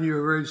you're a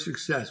very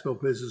successful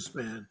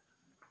businessman,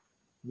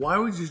 why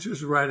would you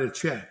just write a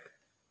check?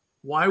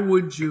 Why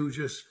wouldn't you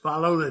just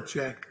follow the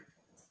check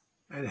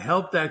and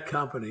help that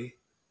company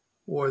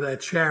or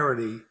that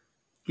charity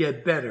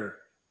get better?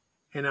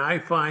 And I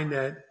find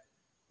that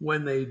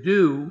when they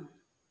do,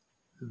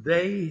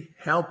 they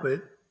help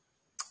it.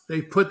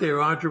 They put their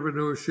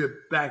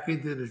entrepreneurship back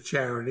into the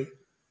charity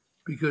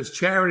because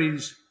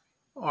charities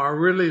are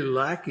really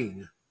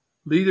lacking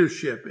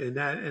leadership in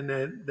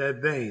that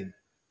vein.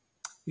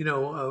 A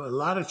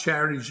lot of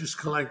charities just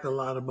collect a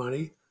lot of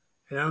money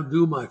and don't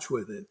do much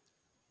with it.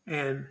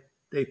 And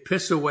they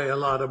piss away a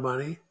lot of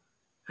money.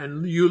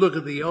 And you look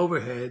at the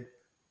overhead,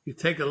 you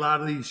take a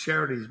lot of these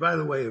charities. By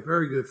the way, a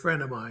very good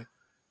friend of mine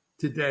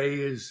today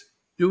is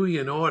doing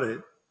an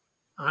audit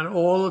on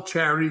all the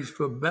charities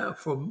for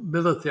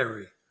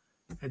military.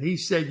 And he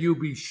said, you'll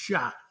be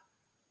shocked.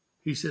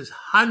 He says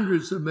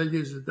hundreds of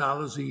millions of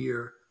dollars a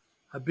year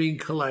are being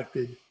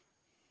collected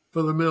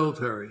for the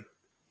military.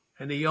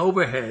 And the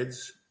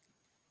overheads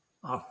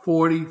are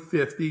 40,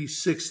 50,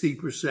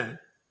 60%,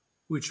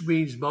 which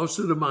means most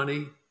of the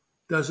money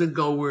doesn't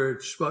go where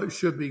it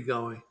should be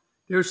going.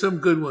 There's some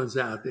good ones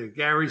out there.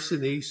 Gary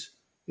Sinise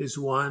is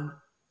one.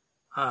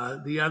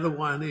 The other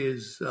one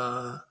is,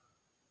 Fold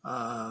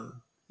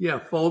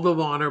of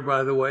Honor,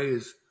 by the way,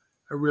 is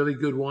a really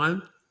good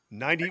one.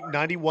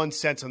 91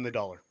 cents on the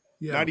dollar.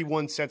 Yeah.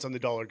 91 cents on the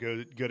dollar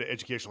go to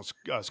educational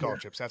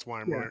scholarships. That's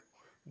why I'm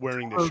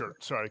wearing this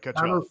shirt. Sorry, I cut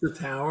you off. The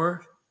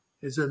Tower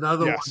is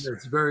another one Yes.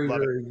 that's very,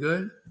 Love it. very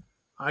good.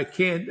 I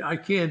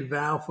can't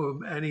vow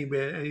for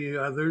any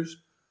others.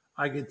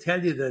 I can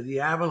tell you that the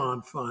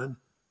Avalon Fund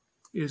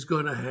is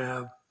going to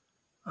have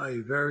a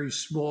very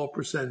small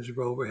percentage of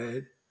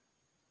overhead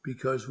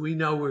because we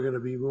know we're going to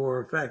be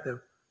more effective.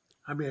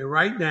 I mean,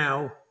 right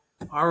now,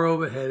 our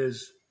overhead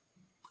is,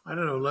 I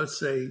don't know, let's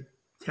say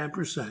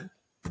 10%.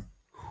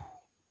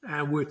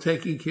 And we're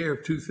taking care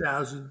of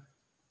 2,000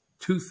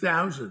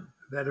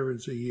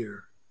 veterans a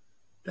year.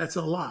 That's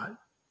a lot.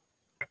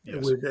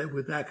 Yes.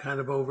 With that kind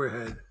of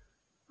overhead.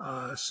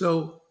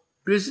 So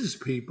business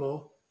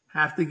people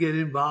have to get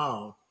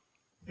involved,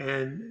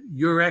 and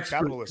your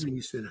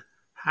expertise in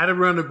how to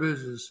run a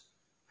business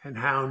and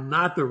how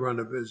not to run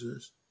a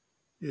business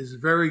is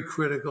very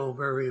critical,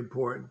 very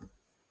important.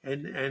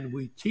 And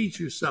we teach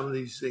you some of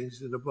these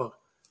things in the book.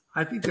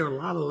 I think there are a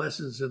lot of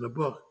lessons in the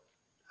book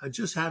on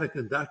just how to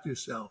conduct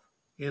yourself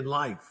in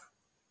life,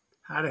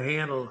 how to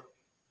handle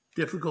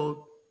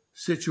difficult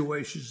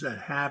situations that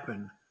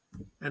happen.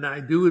 And I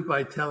do it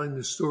by telling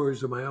the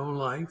stories of my own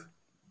life.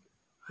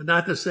 And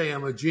not to say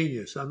I'm a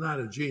genius. I'm not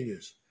a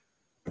genius.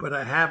 But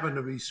I happen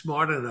to be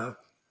smart enough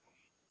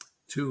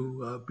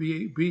to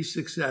be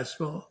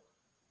successful.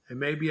 And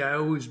maybe I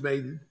always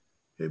made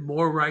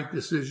more right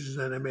decisions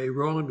than I made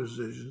wrong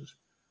decisions.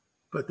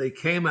 But they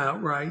came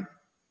out right.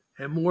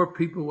 And more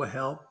people were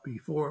helped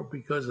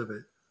because of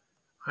it.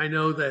 I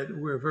know that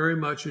we're very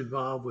much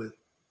involved with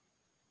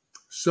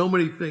so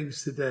many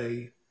things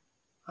today.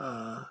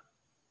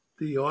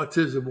 The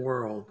autism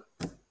world.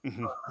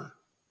 Mm-hmm.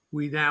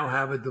 We now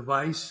have a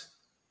device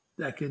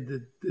that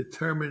can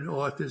determine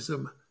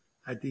autism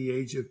at the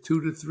age of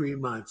 2 to 3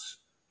 months.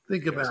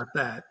 Think about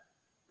that.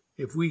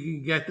 If we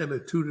can get them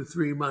at 2 to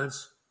 3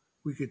 months,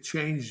 we could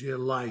change their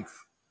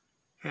life.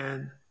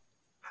 And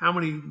how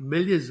many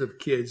millions of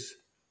kids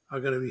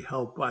are going to be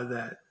helped by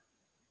that?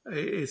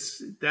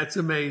 That's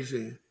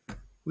amazing.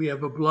 We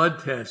have a blood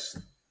test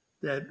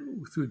that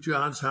through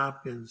Johns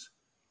Hopkins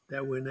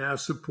that we're now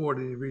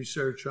supporting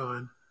research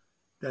on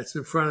that's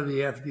in front of the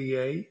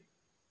FDA,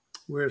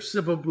 where a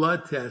simple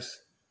blood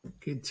test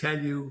can tell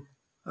you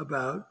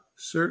about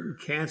certain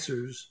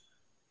cancers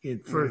in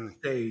first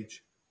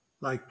stage,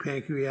 like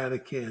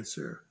pancreatic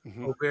cancer,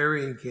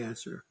 ovarian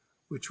cancer,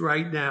 which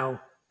right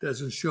now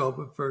doesn't show up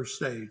at first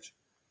stage.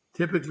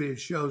 Typically, it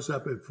shows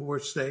up at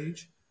fourth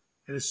stage,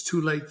 and it's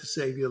too late to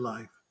save your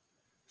life.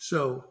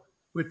 So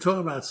we're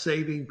talking about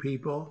saving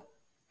people.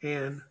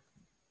 And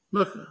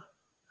look,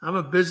 I'm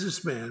a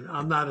businessman.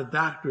 I'm not a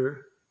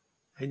doctor.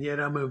 And yet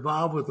I'm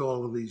involved with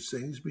all of these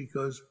things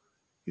because,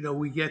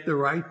 we get the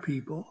right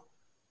people.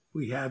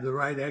 We have the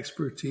right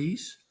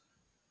expertise.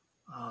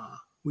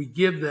 We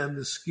give them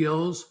the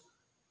skills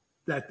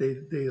that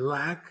they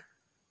lack.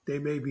 They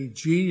may be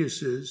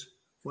geniuses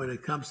when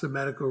it comes to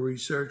medical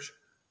research,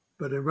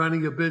 but in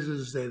running a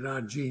business, they're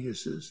not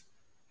geniuses.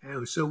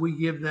 And so we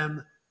give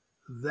them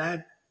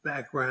that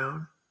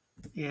background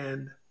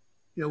and,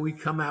 we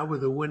come out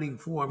with a winning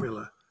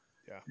formula.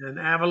 Yeah. And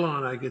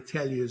Avalon, I could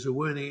tell you, is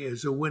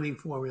a winning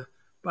formula.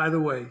 By the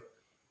way,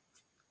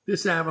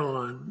 this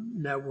Avalon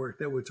network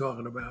that we're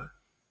talking about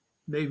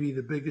may be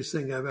the biggest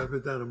thing I've ever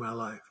done in my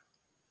life.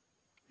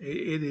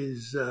 It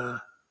is,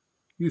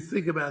 you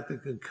think about the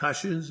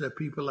concussions that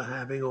people are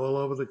having all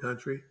over the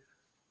country,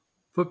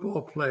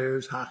 football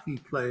players, hockey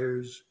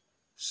players,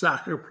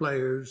 soccer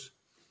players,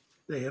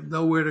 they have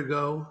nowhere to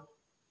go.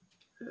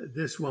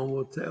 This one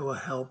will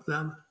help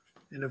them.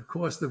 And of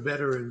course, the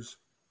veterans,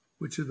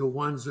 which are the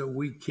ones that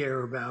we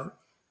care about.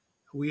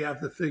 We have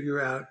to figure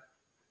out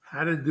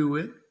how to do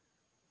it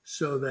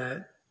so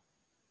that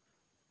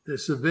the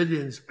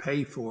civilians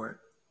pay for it.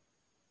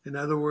 In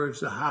other words,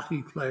 the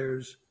hockey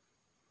players,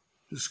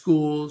 the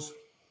schools,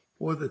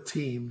 or the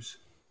teams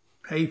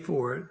pay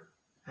for it,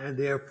 and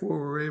therefore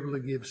we're able to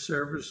give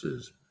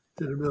services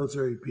to the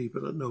military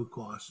people at no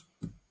cost.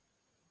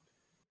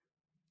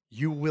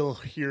 You will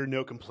hear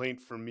no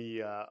complaint from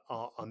me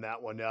on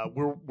that one.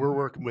 We're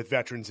working with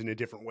veterans in a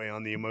different way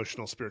on the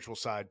emotional, spiritual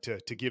side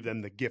to give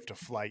them the gift of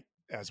flight,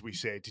 as we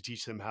say, to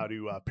teach them how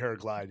to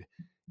paraglide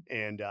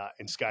and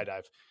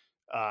skydive.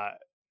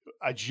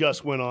 I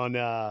just went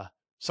on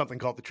something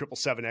called the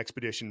 777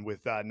 expedition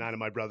with 9 of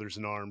my brothers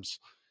in arms,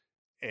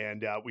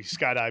 and we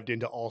skydived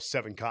into all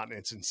 7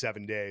 continents in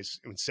 7 days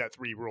and set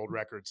 3 world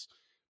records.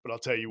 But I'll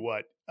tell you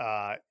what,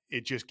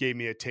 it just gave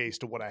me a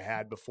taste of what I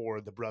had before: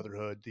 the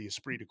brotherhood, the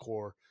esprit de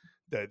corps,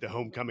 the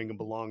homecoming and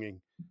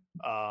belonging.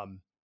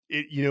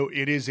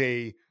 It is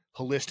a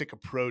holistic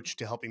approach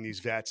to helping these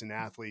vets and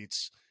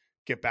athletes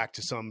get back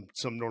to some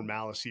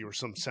normalcy or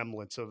some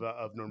semblance of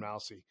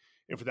normalcy.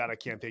 And for that, I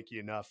can't thank you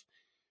enough.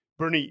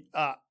 Bernie,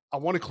 I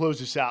want to close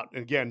this out.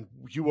 And again,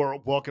 you are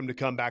welcome to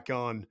come back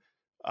on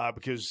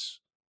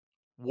because,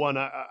 one,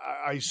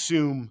 I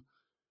assume,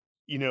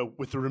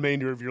 with the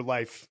remainder of your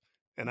life,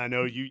 and I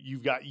know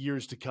you've got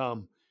years to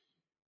come.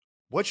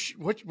 What's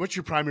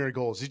your primary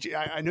goals?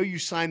 I know you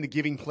signed the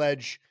Giving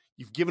Pledge.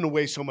 You've given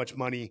away so much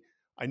money.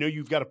 I know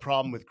you've got a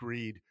problem with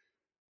greed.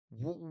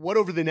 What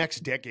over the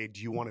next decade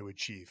do you want to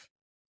achieve?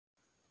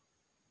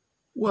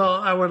 Well,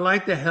 I would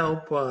like to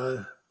help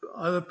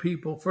other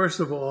people. First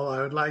of all,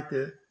 I'd like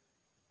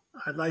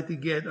to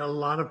get a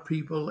lot of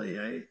people.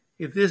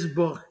 If this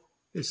book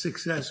is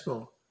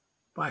successful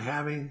by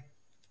having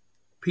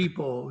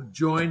people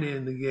join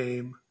in the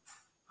game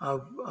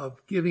of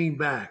giving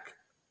back,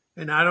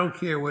 and I don't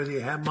care whether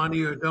you have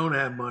money or don't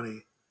have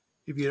money.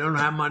 If you don't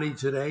have money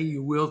today,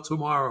 you will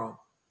tomorrow.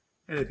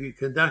 And if you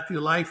conduct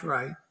your life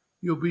right,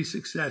 you'll be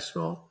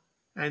successful.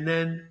 And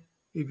then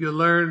if you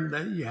learn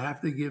that you have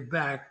to give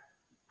back,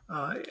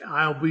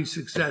 I'll be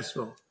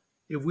successful.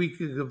 If we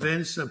can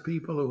convince some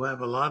people who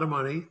have a lot of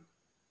money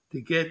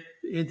to get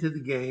into the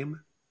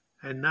game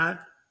and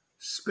not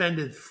spend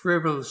it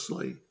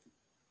frivolously,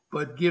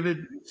 but give it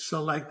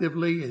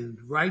selectively in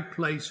right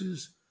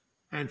places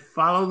and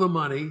follow the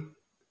money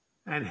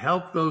and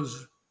help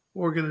those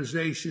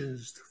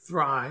organizations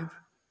thrive,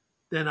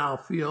 then I'll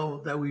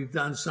feel that we've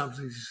done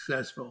something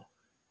successful.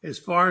 As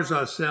far as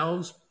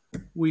ourselves,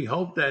 we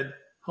hope that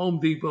Home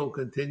Depot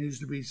continues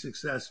to be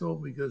successful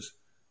because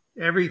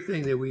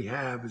everything that we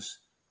have is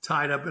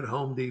tied up at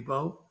Home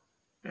Depot.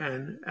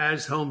 And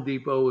as Home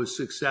Depot is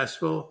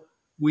successful,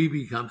 we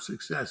become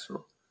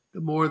successful.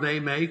 The more they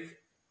make,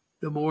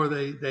 the more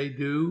they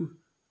do,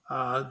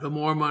 the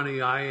more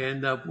money I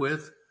end up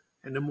with,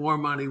 and the more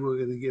money we're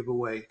going to give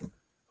away.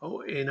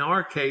 Oh, in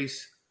our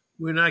case,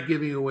 we're not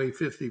giving away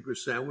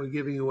 50%. We're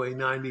giving away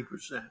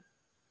 90%.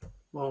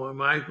 Well, when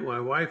my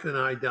wife and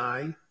I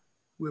die,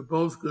 we're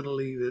both going to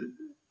leave it.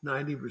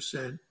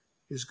 90%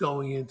 is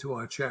going into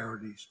our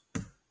charities.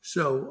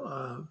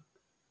 So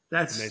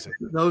that's Amazing.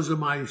 those are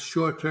my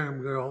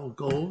short-term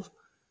goals.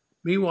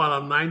 Meanwhile,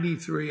 I'm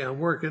 93. I'm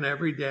working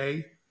every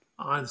day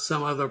on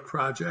some other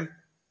project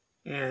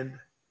and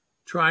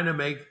trying to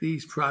make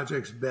these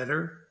projects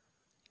better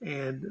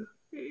and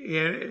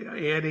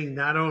adding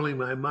not only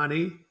my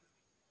money,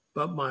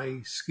 but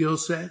my skill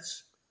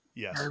sets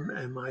Yes.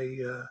 and my,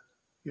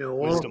 all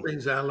Wisdom. the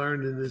things I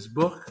learned in this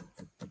book.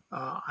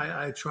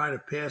 I try to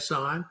pass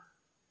on,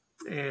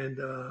 and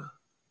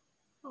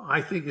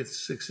I think it's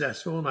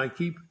successful. And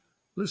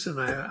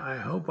I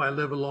hope I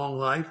live a long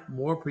life,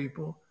 more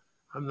people.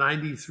 I'm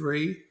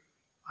 93.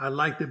 I'd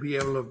like to be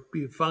able to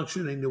be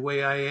functioning the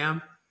way I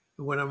am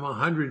when I'm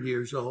 100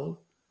 years old.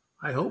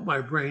 I hope my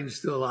brain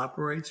still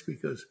operates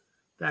because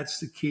that's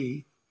the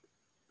key.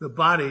 The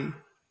body,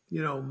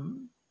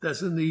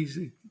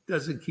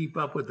 doesn't keep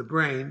up with the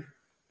brain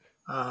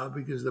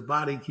because the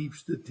body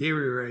keeps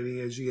deteriorating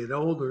as you get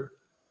older.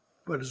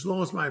 But as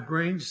long as my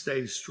brain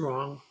stays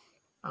strong,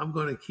 I'm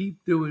going to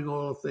keep doing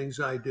all the things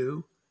I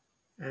do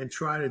and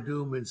try to do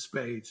them in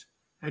spades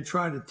and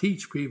try to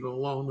teach people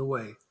along the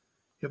way.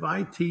 If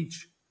I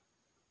teach,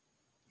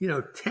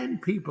 10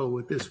 people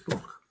with this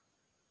book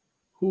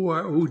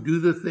who do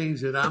the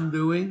things that I'm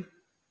doing,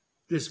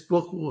 this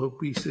book will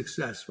be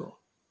successful.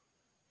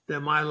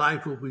 Then my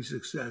life will be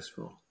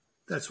successful.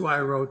 That's why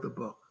I wrote the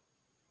book.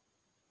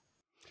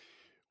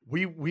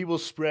 We will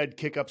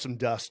kick up some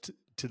dust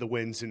to the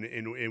winds,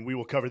 and we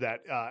will cover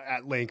that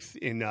at length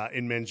in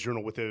Men's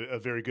Journal with a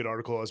very good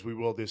article, as we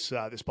will this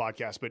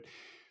podcast. But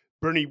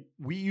Bernie,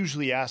 we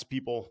usually ask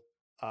people,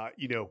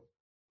 the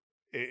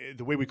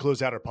way we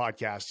close out our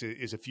podcast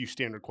is a few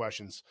standard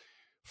questions.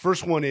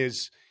 First one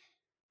is,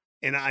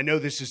 and I know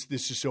this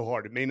is so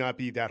hard. It may not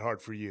be that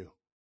hard for you.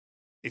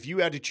 If you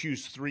had to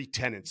choose 3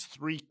 tenets,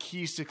 3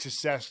 keys to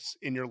success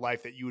in your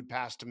life that you would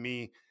pass to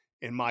me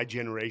and my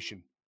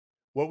generation,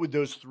 what would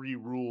those 3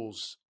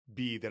 rules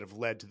be that have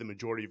led to the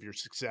majority of your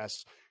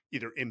success,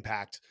 either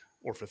impact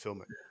or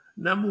fulfillment?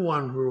 Number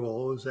 1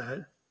 rule is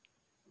that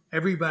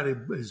everybody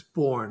is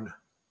born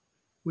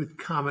with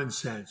common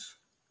sense.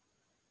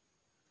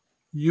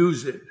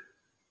 Use it.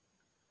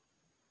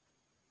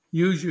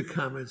 Use your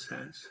common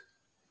sense.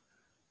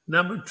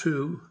 Number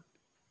 2,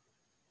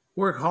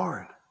 work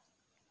hard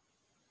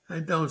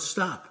and don't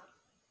stop.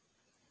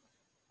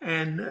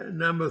 And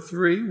number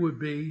 3 would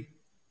be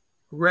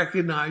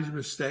recognize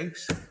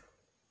mistakes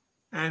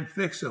and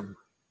fix them.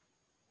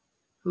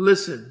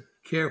 Listen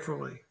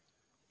carefully.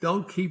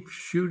 Don't keep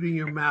shooting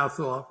your mouth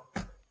off.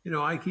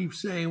 I keep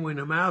saying when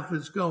the mouth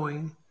is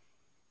going,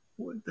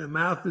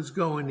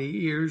 the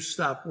ears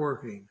stop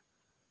working.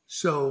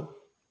 So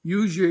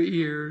use your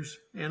ears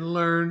and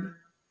learn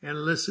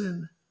and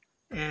listen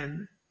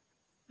and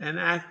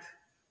act,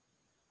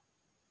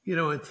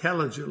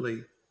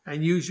 intelligently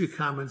and use your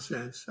common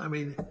sense. I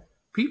mean,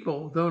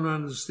 people don't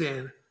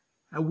understand.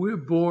 And we're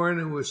born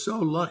and we're so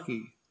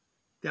lucky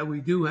that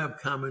we do have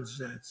common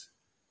sense.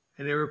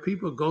 And there are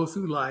people who go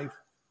through life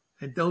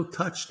and don't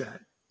touch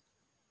that.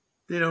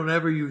 They don't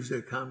ever use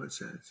their common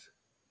sense.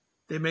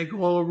 They make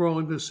all the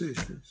wrong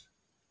decisions.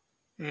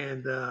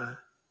 And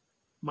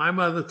my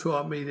mother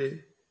taught me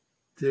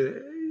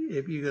to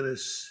if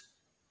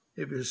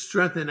you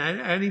strengthen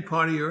any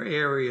part of your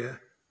area,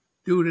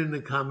 do it in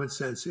the common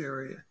sense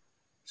area.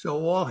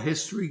 So all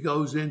history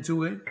goes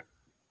into it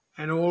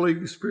and all the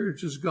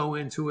experiences go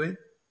into it.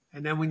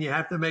 And then when you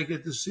have to make a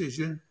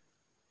decision,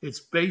 it's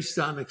based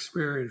on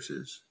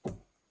experiences.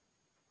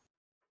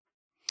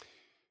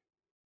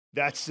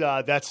 That's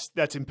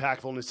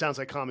impactful, and it sounds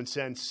like common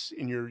sense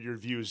in your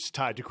views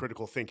tied to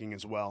critical thinking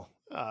as well,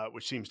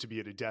 which seems to be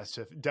at a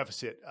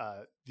deficit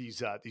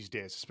these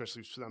days,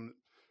 especially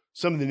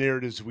some of the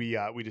narratives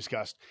we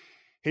discussed.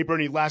 Hey,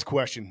 Bernie, last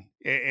question,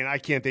 and I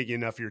can't thank you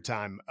enough for your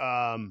time.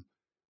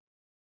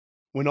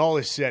 When all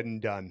is said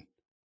and done,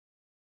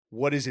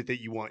 what is it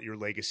that you want your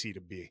legacy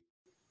to be?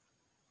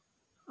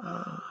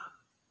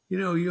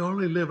 You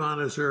only live on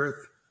this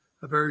earth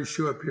a very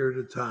short period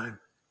of time.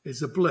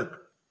 It's a blip.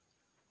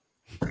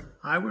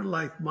 I would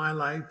like my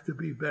life to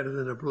be better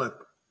than a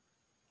blip.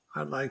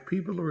 I'd like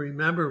people to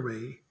remember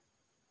me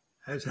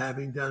as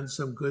having done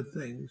some good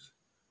things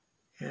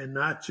and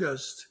not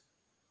just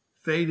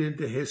fade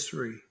into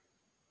history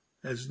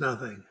as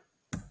nothing.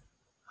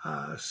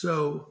 When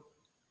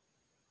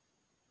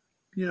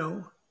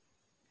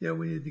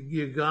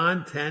you're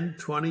gone 10,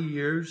 20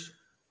 years,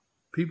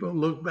 people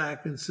look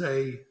back and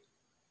say,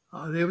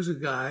 oh, there was a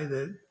guy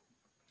that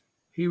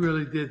he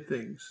really did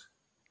things.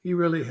 He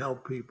really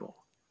helped people.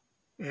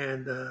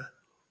 And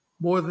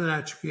more than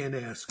that, you can't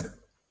ask.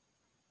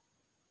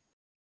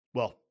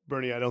 Well,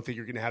 Bernie, I don't think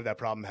you're going to have that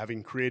problem,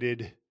 having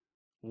created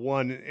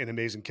an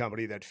amazing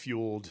company that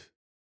fueled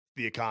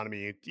the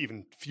economy,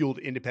 even fueled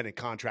independent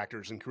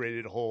contractors and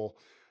created a whole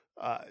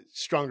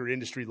stronger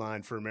industry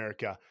line for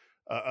America,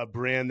 a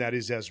brand that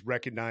is as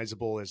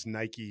recognizable as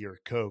Nike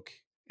or Coke.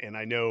 And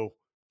I know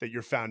that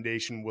your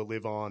foundation will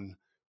live on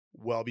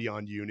well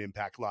beyond you and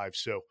impact lives.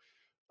 So,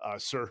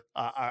 sir,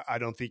 I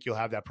don't think you'll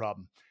have that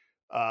problem.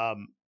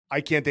 I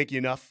can't thank you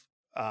enough.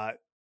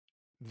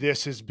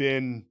 This has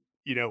been,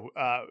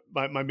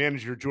 my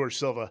manager, George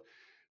Silva,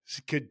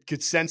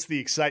 could sense the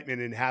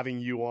excitement in having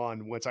you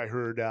on once I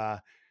heard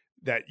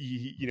that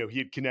he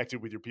had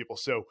connected with your people.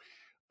 So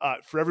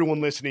for everyone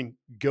listening,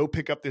 go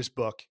pick up this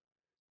book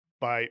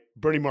by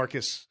Bernie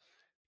Marcus,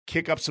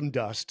 Kick Up Some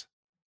Dust.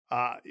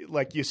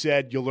 Like you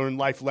said, you'll learn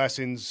life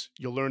lessons.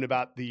 You'll learn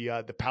about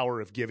the power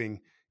of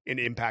giving and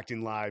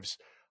impacting lives.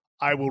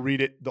 I will read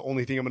it. The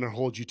only thing I'm going to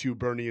hold you to,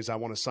 Bernie, is I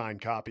want a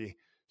signed copy.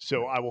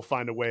 So I will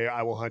find a way.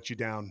 I will hunt you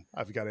down.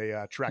 I've got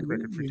a track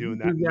record for doing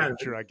that.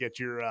 Make sure I get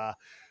your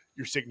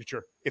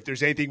signature. If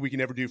there's anything we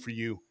can ever do for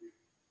you,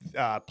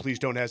 please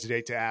don't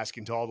hesitate to ask.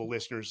 And to all the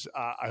listeners,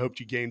 I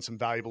hope you gained some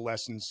valuable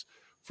lessons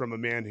from a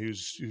man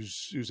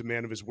who's a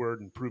man of his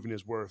word and proven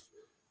his worth.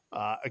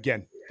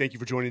 Again, thank you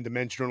for joining the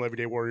Men's Journal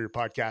Everyday Warrior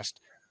podcast.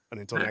 And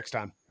until next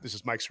time, this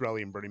is Mike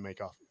Sarraille and Bernie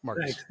Marcus.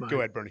 Thanks, Mike. Go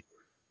ahead, Bernie.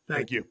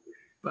 Thank you.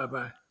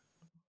 Bye-bye.